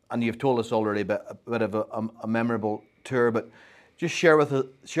 and you've told us already a bit of a memorable tour. But just share with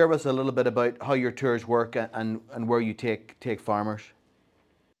us a little bit about how your tours work and where you take farmers.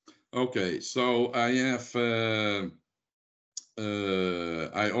 Okay, so I have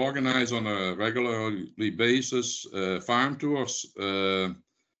I organize on a regularly basis farm tours.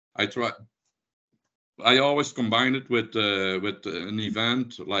 I always combine it with an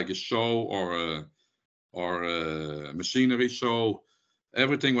event like a show or a machinery show.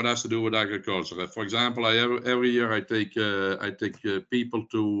 Everything what has to do with agriculture. For example, every year I take people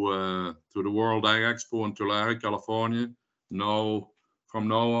to the World Ag Expo in Tulare, California. From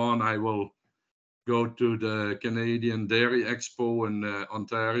now on, I will go to the Canadian Dairy Expo in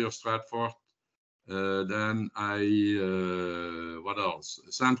Ontario, Stratford. Then what else?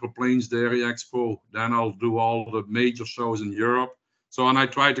 Central Plains Dairy Expo. Then I'll do all the major shows in Europe. So, and I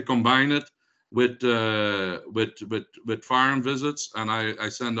try to combine it with farm visits, and I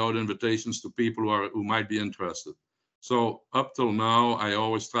send out invitations to people who might be interested. So up till now, I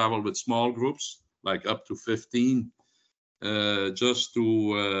always travel with small groups, like up to 15, just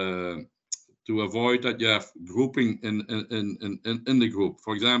to avoid that you have grouping in the group.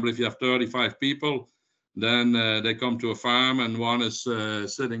 For example, if you have 35 people, then they come to a farm and one is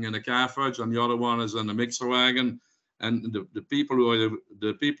sitting in a carriage and the other one is in a mixer wagon, and the people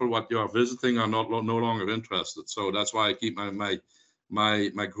what you are visiting are no longer interested. So that's why I keep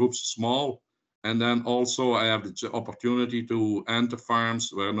my groups small, and then also I have the opportunity to enter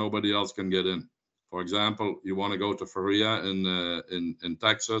farms where nobody else can get in. For example, you want to go to Feria in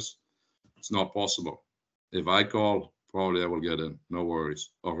Texas. It's not possible. If I call, probably I will get in, no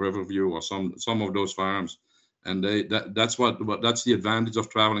worries. Or Riverview or some of those farms, and that's the advantage of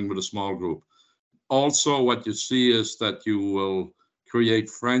traveling with a small group. Also, what you see is that you will create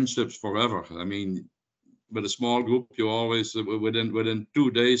friendships forever. I mean, with a small group, you always within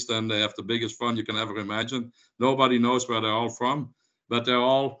 2 days, then they have the biggest fun you can ever imagine. Nobody knows where they're all from, but they're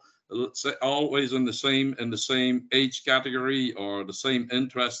all, let's say, always in the same age category or the same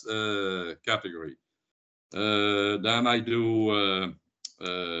interest category. Then I do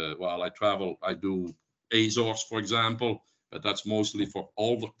I travel. I do Azores, for example, but that's mostly for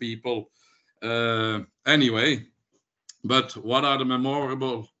older people. Anyway, but what are the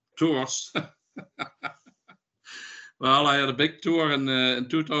memorable tours? Well, I had a big tour in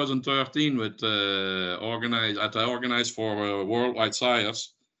 2013 with I organized for Worldwide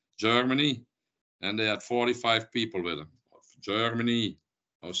Sires, Germany, and they had 45 people with them. Germany,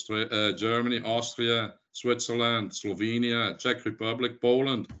 Austria, Switzerland, Slovenia, Czech Republic,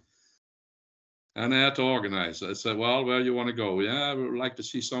 Poland. And I had to organize. I said, well, where do you want to go? Yeah, I would like to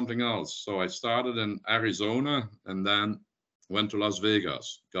see something else. So I started in Arizona and then went to Las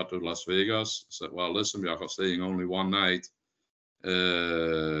Vegas. Got to Las Vegas. Said, well, listen, we are staying only one night.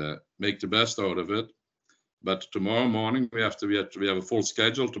 Make the best out of it. But tomorrow morning we have a full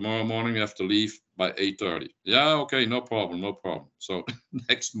schedule. Tomorrow morning we have to leave by 8:30. Yeah, okay, no problem. So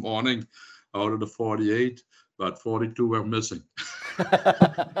next morning, out of the 48, but 42 were missing.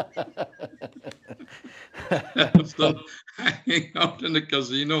 I'm still hanging out in the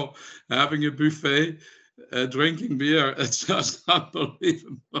casino, having a buffet, drinking beer. It's just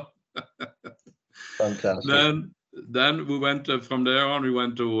unbelievable. Fantastic. Then we went from there on. We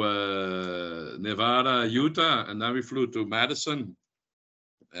went to Nevada, Utah, and then we flew to Madison.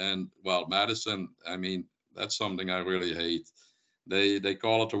 And well, Madison, I mean, that's something I really hate. They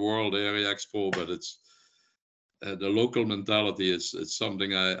call it the World Dairy Expo, but the local mentality is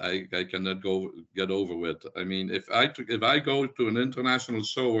something I cannot get over with. I mean, if I go to an international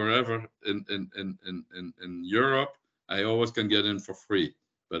show wherever in Europe, I always can get in for free.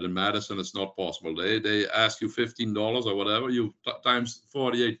 But in Madison, it's not possible. They ask you $15 or whatever. You times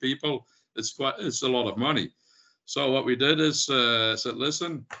 48 people. It's a lot of money. So what we did is said,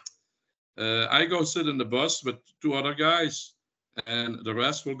 listen, I go sit in the bus with 2 other guys, and the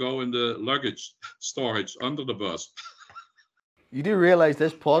rest will go in the luggage storage under the bus. You do realize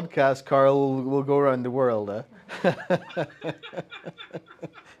this podcast, Karel, will go around the world, eh?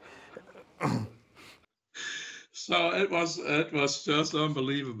 So it was just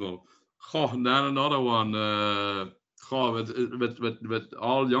unbelievable. And then another one. With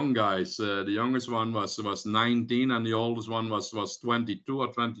all young guys. The youngest one was 19, and the oldest one was 22 or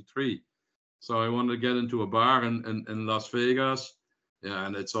 23. So I wanted to get into a bar in Las Vegas. Yeah,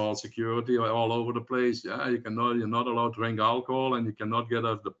 and it's all security all over the place. Yeah, you're not allowed to drink alcohol, and you cannot get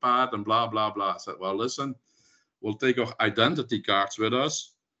off the pad, and blah blah blah. I said, well, listen, we'll take our identity cards with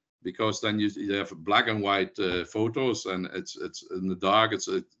us, because then you have black and white photos, and it's in the dark.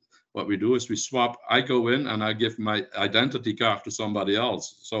 What we do is we swap. I go in and I give my identity card to somebody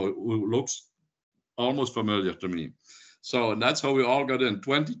else, so it looks almost familiar to me. So that's how we all got in.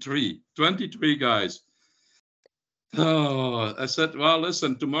 23 guys. Oh, I said, well,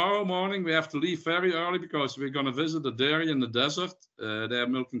 listen, tomorrow morning we have to leave very early because we're going to visit a dairy in the desert. They're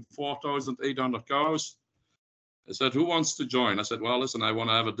milking 4,800 cows. I said, who wants to join? I said, well, listen, I want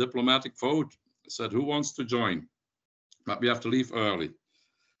to have a diplomatic vote. I said, who wants to join? But we have to leave early.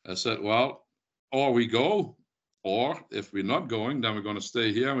 I said, well, or we go, or if we're not going, then we're going to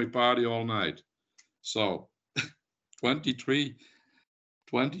stay here and we party all night. So 23,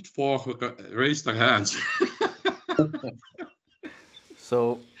 24 raised their hands.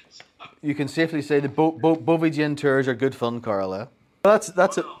 So you can safely say the Bovigen tours are good fun, Karel. Eh?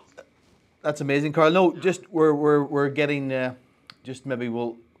 That's amazing, Karel. No, just we're getting just maybe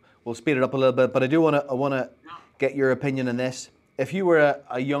we'll speed it up a little bit, but I want to get your opinion on this. If you were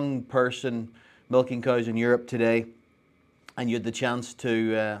a young person milking cows in Europe today, and you had the chance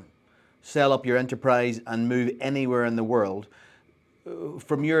to sell up your enterprise and move anywhere in the world,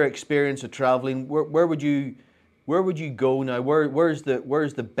 from your experience of traveling, where would you go now? Where's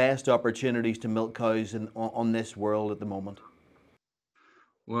the best opportunities to milk cows on this world at the moment?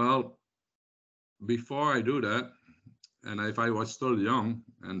 Well, before I do that, and if I was still young,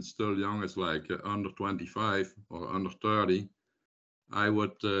 and still young is like under 25 or under 30, I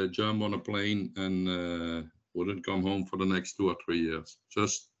would jump on a plane and wouldn't come home for the next 2 or 3 years,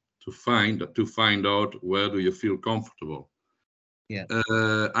 just to find out where do you feel comfortable. Yeah.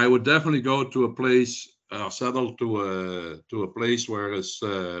 I would definitely go to a place, settle to a place where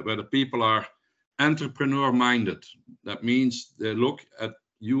the people are entrepreneur minded. That means they look at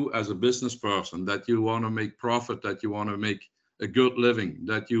you as a business person, that you want to make profit, that you want to make a good living,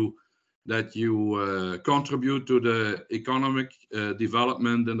 that you contribute to the economic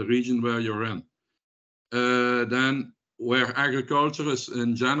development in the region where you're in. Then where agriculture is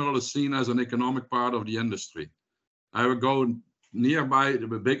in general is seen as an economic part of the industry. I would go nearby the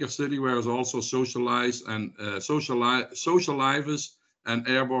bigger city where it's also socialized and social lives and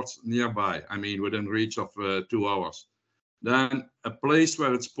airports nearby. I mean, within reach of 2 hours. Then a place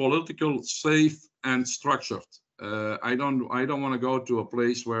where it's political, safe, and structured. I don't want to go to a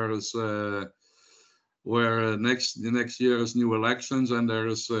place where it's the next year is new elections and there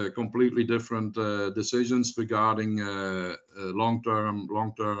is completely different decisions regarding long-term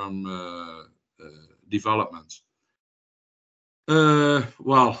developments.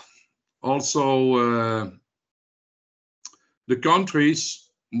 Well, also the countries.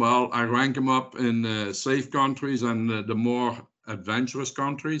 Well, I rank them up in safe countries and the more adventurous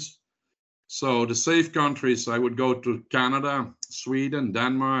countries. So the safe countries, I would go to Canada, Sweden,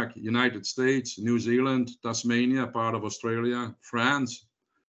 Denmark, United States, New Zealand, Tasmania, part of Australia, France.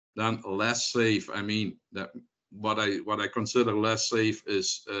 Then less safe. I mean, that what I consider less safe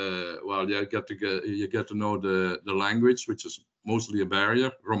is well, you get to know the language, which is mostly a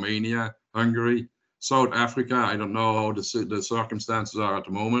barrier. Romania, Hungary, South Africa. I don't know how the circumstances are at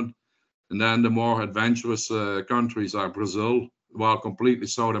the moment. And then the more adventurous countries are Brazil. Well, completely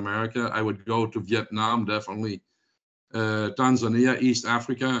South America. I would go to Vietnam, definitely. Tanzania, East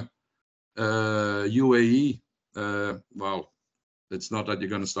Africa, UAE. Well, it's not that you're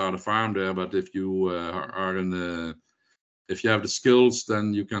going to start a farm there, but if you if you have the skills,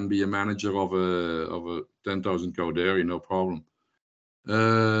 then you can be a manager of a 10,000 cow dairy, no problem.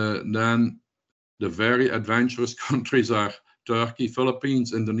 Then the very adventurous countries are Turkey,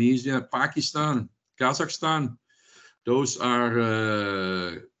 Philippines, Indonesia, Pakistan, Kazakhstan. those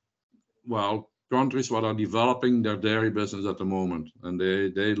are countries that are developing their dairy business at the moment, and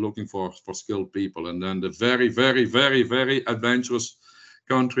they're looking for skilled people. And then the very, very, very, very adventurous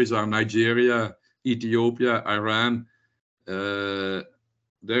countries are Nigeria, Ethiopia, Iran. There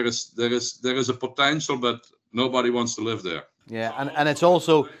is a potential, but nobody wants to live there. Yeah, and it's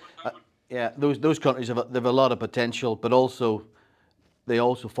also, those countries they've a lot of potential, but also they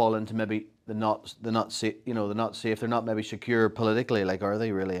also fall into maybe the not safe, they're not safe. They're not maybe secure politically. Like, are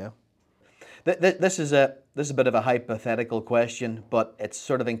they really? Yeah. This is a bit of a hypothetical question, but it's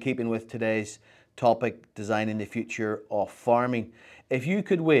sort of in keeping with today's topic, designing the future of farming. If you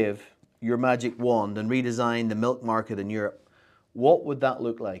could wave your magic wand and redesign the milk market in Europe, what would that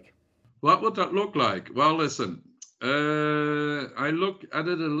look like? What would that look like? Well, listen, I look at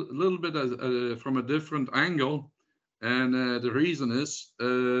it a little bit from a different angle, and the reason is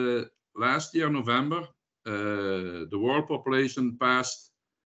last year, November, the world population passed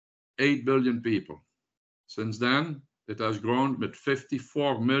 8 billion people. Since then, it has grown with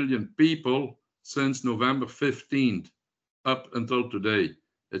 54 million people since November 15th up until today.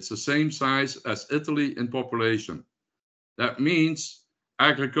 It's the same size as Italy in population. That means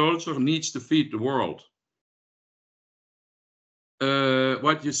agriculture needs to feed the world.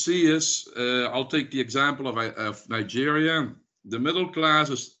 What you see is, I'll take the example of Nigeria. The middle class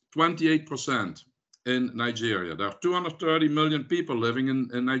is 28% in Nigeria. There are 230 million people living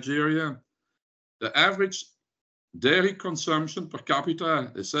in Nigeria. The average dairy consumption per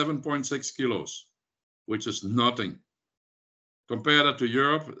capita is 7.6 kilos, which is nothing. Compare that to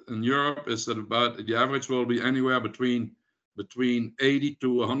Europe. In Europe, is that about the average will be anywhere between 80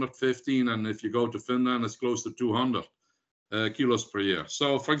 to 115, and if you go to Finland, it's close to 200 kilos per year.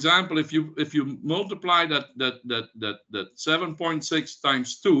 So, for example, if you multiply that 7.6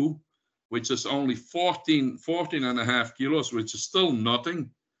 times 2, which is only 14 and a half kilos, which is still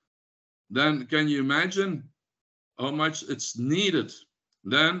nothing, then can you imagine how much it's needed?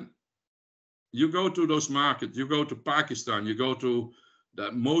 Then you go to those markets, you go to Pakistan, you go to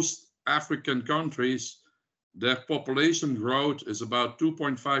most African countries, their population growth is about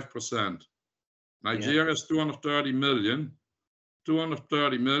 2.5%. Nigeria is 230 million.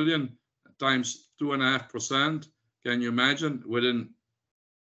 230 million times 2.5%. Can you imagine within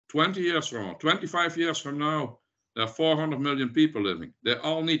 20 years from now, 25 years from now, there are 400 million people living. They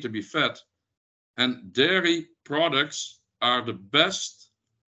all need to be fed. And dairy products are the best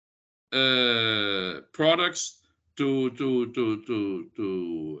products to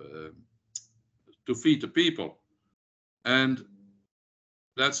feed the people. And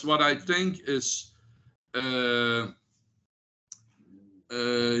that's what I think is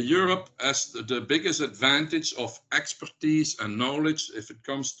Europe has the biggest advantage of expertise and knowledge if it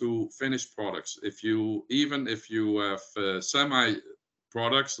comes to finished products. Even if you have semi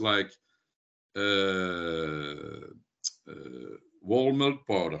products like whole milk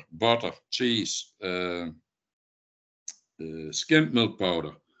powder, butter, cheese, skimmed milk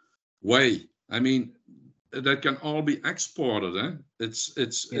powder, whey. I mean, that can all be exported. And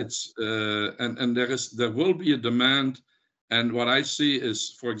there will be a demand. And what I see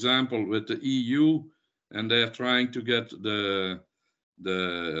is, for example, with the EU, and they're trying to get the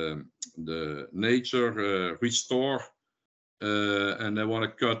nature restore, and they want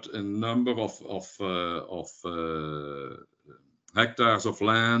to cut a number of hectares of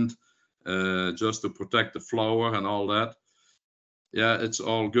land just to protect the flora and all that. Yeah, it's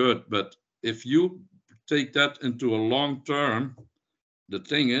all good. But if you take that into a long term, the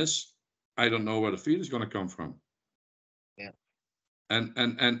thing is, I don't know where the feed is going to come from. And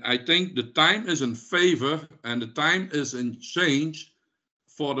I think the time is in favor and the time is in change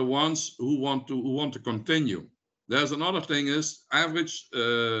for the ones who want to continue. There's another thing is average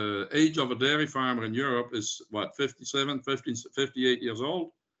age of a dairy farmer in Europe is what, 58 years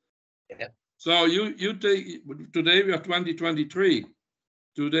old. Yeah. So you take, today we are 2023.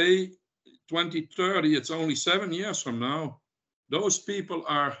 Today, 2030, it's only 7 years from now. Those people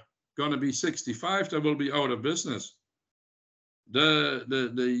are going to be 65. They will be out of business. The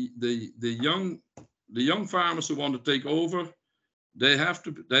young farmers who want to take over, they have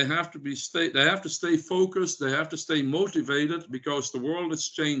to stay focused. They have to stay motivated because the world is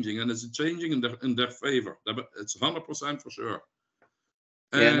changing and it's changing in their favor. It's 100% for sure.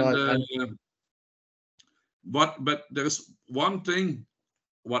 But there's one thing.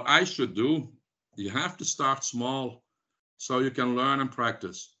 What I should do, you have to start small so you can learn and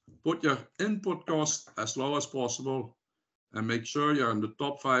practice. Put your input costs as low as possible and make sure you're in the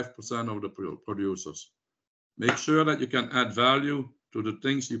top 5% of the producers. Make sure that you can add value to the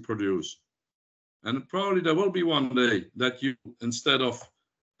things you produce. And probably there will be one day that you, instead of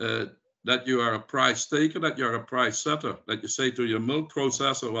that you are a price taker, that you're a price setter, that you say to your milk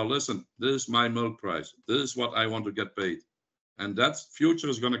processor, well, listen, this is my milk price. This is what I want to get paid. And that future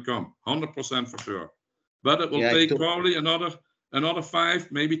is going to come, 100% for sure. But it will take probably another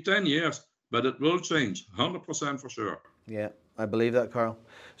 5, maybe 10 years, but it will change, 100% for sure. Yeah, I believe that, Karel.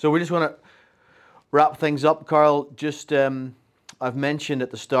 So we just want to wrap things up, Karel. Just I've mentioned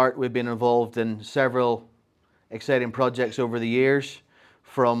at the start we've been involved in several exciting projects over the years,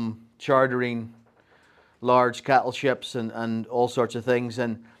 from chartering large cattle ships and all sorts of things.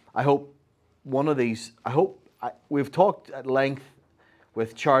 And I hope one of these, we've talked at length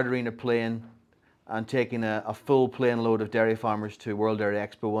with chartering a plane and taking a full plane load of dairy farmers to World Dairy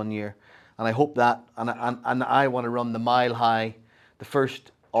Expo one year. And I hope that, and I want to run the Mile High, the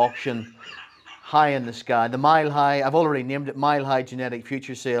first auction high in the sky. The Mile High, I've already named it, Mile High Genetic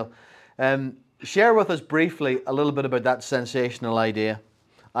Future Sale. Share with us briefly a little bit about that sensational idea.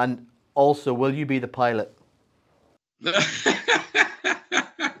 And also, will you be the pilot?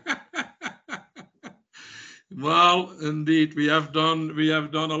 Well, indeed, we have done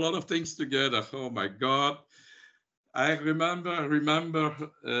a lot of things together. Oh my God. I remember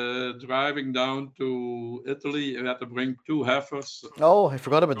driving down to Italy. We had to bring 2 heifers. Oh, I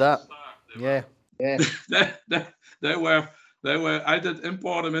forgot about that. Yeah. They were. I did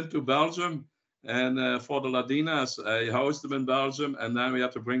import them into Belgium, and for the Ladinas, I housed them in Belgium, and then we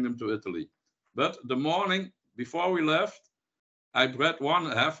had to bring them to Italy. But the morning before we left, I bred one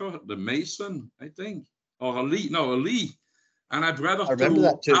heifer, the Mason, I think, or a Lee, and I bred her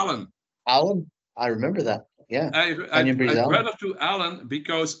to Alan. Alan, I remember that. Yeah, I bred her to Alan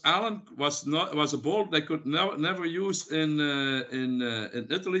because Alan was a bull they could never use in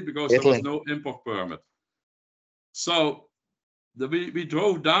Italy because there was no import permit. So we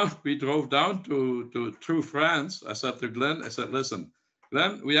drove down to through France. I said to Glyn, listen,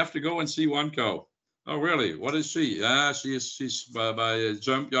 Glyn, we have to go and see one cow. Oh really? What is she? Yeah, she's by a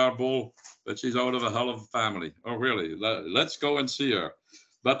junkyard bull, but she's out of a hell of a family. Oh really? Let's go and see her.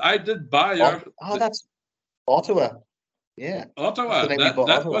 But I did buy her. Oh, that's Ottawa. Yeah. Ottawa.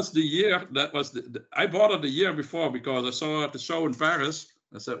 That was the year. That was I bought her the year before because I saw her at the show in Paris.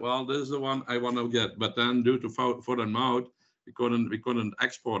 I said, well, this is the one I want to get. But then due to foot and mouth, we couldn't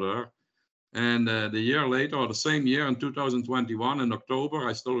export her. And the year later, or the same year in 2021 in October,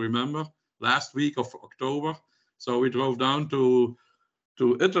 I still remember, last week of October. So we drove down to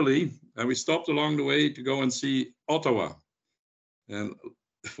Italy and we stopped along the way to go and see Ottawa. And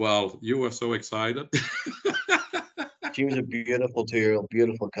well, you were so excited. She was a beautiful 2-year-old,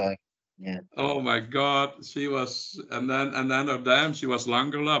 beautiful cow. Yeah. Oh my God, she was, and then her dam, she was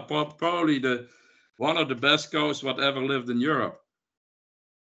Langela, probably one of the best cows what ever lived in Europe.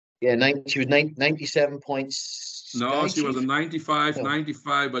 Yeah, she was 97 points. No, she was a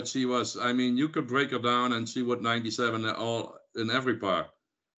 95, but she was, I mean, you could break her down and she would 97 in every part.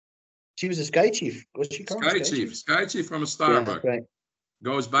 She was a Sky Chief, was she? Sky Chief from a Starbuck. Yeah, right.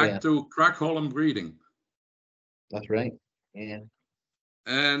 Goes back to Crack Holland breeding. That's right. Yeah.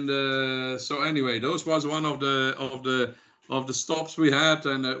 And so anyway, those was one of the stops we had,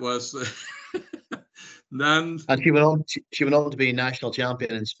 and it was then. And she went on to be national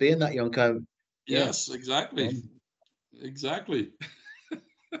champion in Spain. That young cow. Yes, exactly, exactly.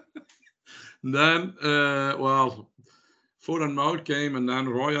 Then foot and mouth came, and then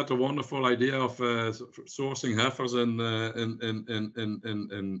Roy had the wonderful idea of sourcing heifers in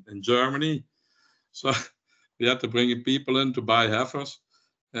Germany. So we had to bring people in to buy heifers.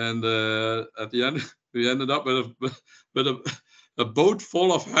 And at the end, we ended up with a boat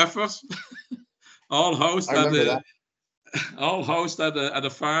full of heifers, all housed at a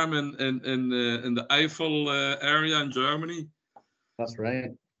farm in the Eifel area in Germany. That's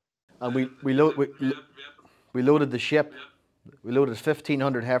right. And we loaded the ship. We loaded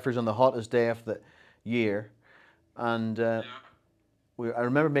 1,500 heifers on the hottest day of the year, and I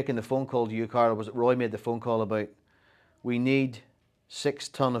remember making the phone call to you, Karel. Was it Roy made the phone call about we need 6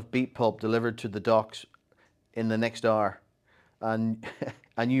 tons of beet pulp delivered to the docks in the next hour, and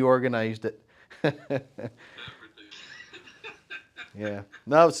you organised it. Yeah,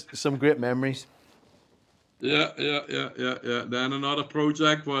 that was some great memories. Yeah. Then another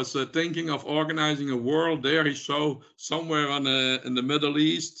project was thinking of organizing a World Dairy Show somewhere in the Middle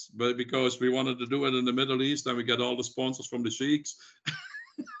East, but because we wanted to do it in the Middle East, and we get all the sponsors from the sheiks.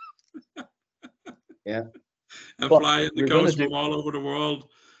 Yeah. And fly in the coast from all over the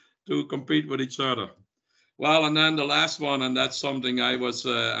world to compete with each other. Well, and then the last one, and that's something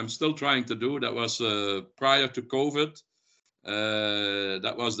I'm still trying to do. That was prior to COVID.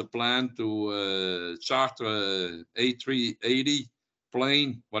 That was the plan to charter a A380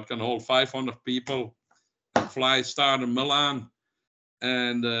 plane, what can hold 500 people, and start in Milan,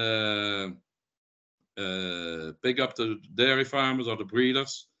 and pick up the dairy farmers or the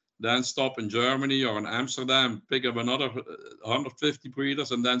breeders, then stop in Germany or in Amsterdam, pick up another 150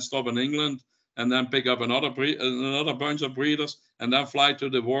 breeders, and then stop in England, and then pick up another bunch of breeders, and then fly to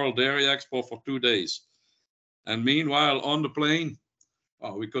the World Dairy Expo for 2 days. And meanwhile, on the plane,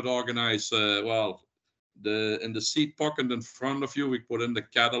 we could organize, in the seat pocket in front of you, we put in the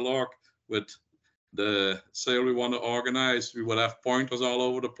catalog with the sale we want to organize. We would have pointers all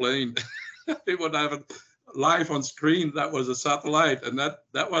over the plane. We would have it live on screen. That was a satellite, and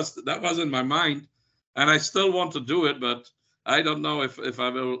that was in my mind, and I still want to do it, but I don't know if I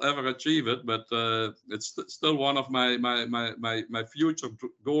will ever achieve it. But it's still one of my future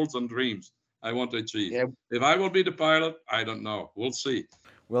goals and dreams I want to achieve. Yeah. If I will be the pilot, I don't know. We'll see.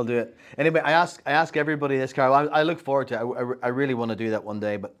 We'll do it. Anyway, I ask everybody this, Karel. I look forward to it. I really want to do that one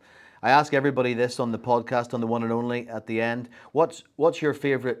day, but I ask everybody this on the podcast, on the One and Only, at the end. What's your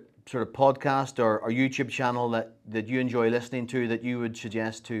favorite sort of podcast or YouTube channel that you enjoy listening to that you would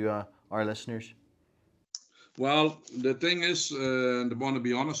suggest to our listeners? Well, the thing is, and I want to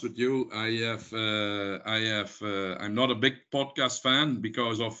be honest with you, I'm not a big podcast fan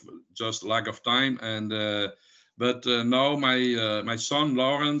because of just lack of time. And but now my son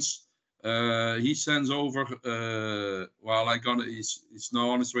Lawrence, he sends over. He's now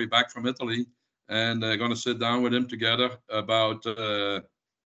on his way back from Italy, and I'm gonna sit down with him together about.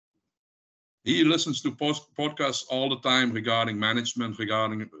 He listens to podcasts all the time regarding management,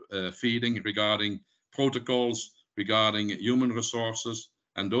 regarding feeding, regarding protocols, regarding human resources.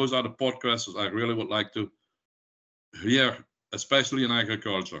 And those are the podcasts I really would like to hear, especially in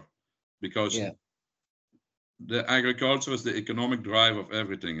agriculture, because the agriculture is the economic drive of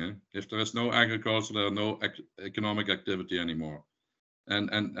everything. Eh? If there is no agriculture, there are no economic activity anymore. And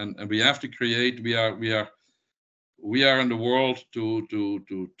we have to create, we are in the world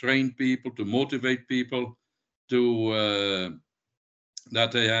to train people, to motivate people, to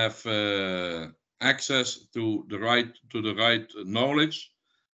that they have access to the right knowledge,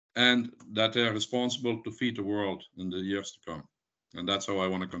 and that they are responsible to feed the world in the years to come. And that's how I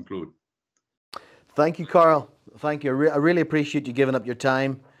want to conclude. Thank you, Karel. Thank you. I really appreciate you giving up your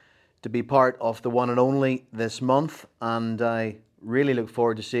time to be part of the One and Only this month, and I really look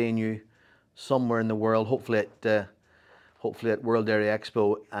forward to seeing you somewhere in the world, hopefully at World Dairy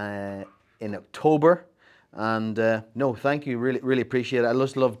Expo in October. And thank you. Really appreciate it. I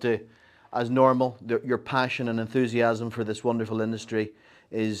just love to, as normal, your passion and enthusiasm for this wonderful industry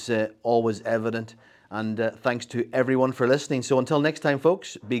is always evident. And thanks to everyone for listening. So until next time,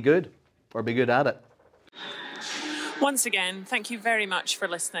 folks, be good, or be good at it. Once again, thank you very much for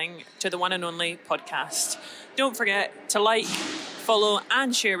listening to the One and Only podcast. Don't forget to like, follow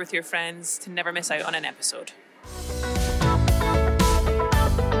and share with your friends to never miss out on an episode.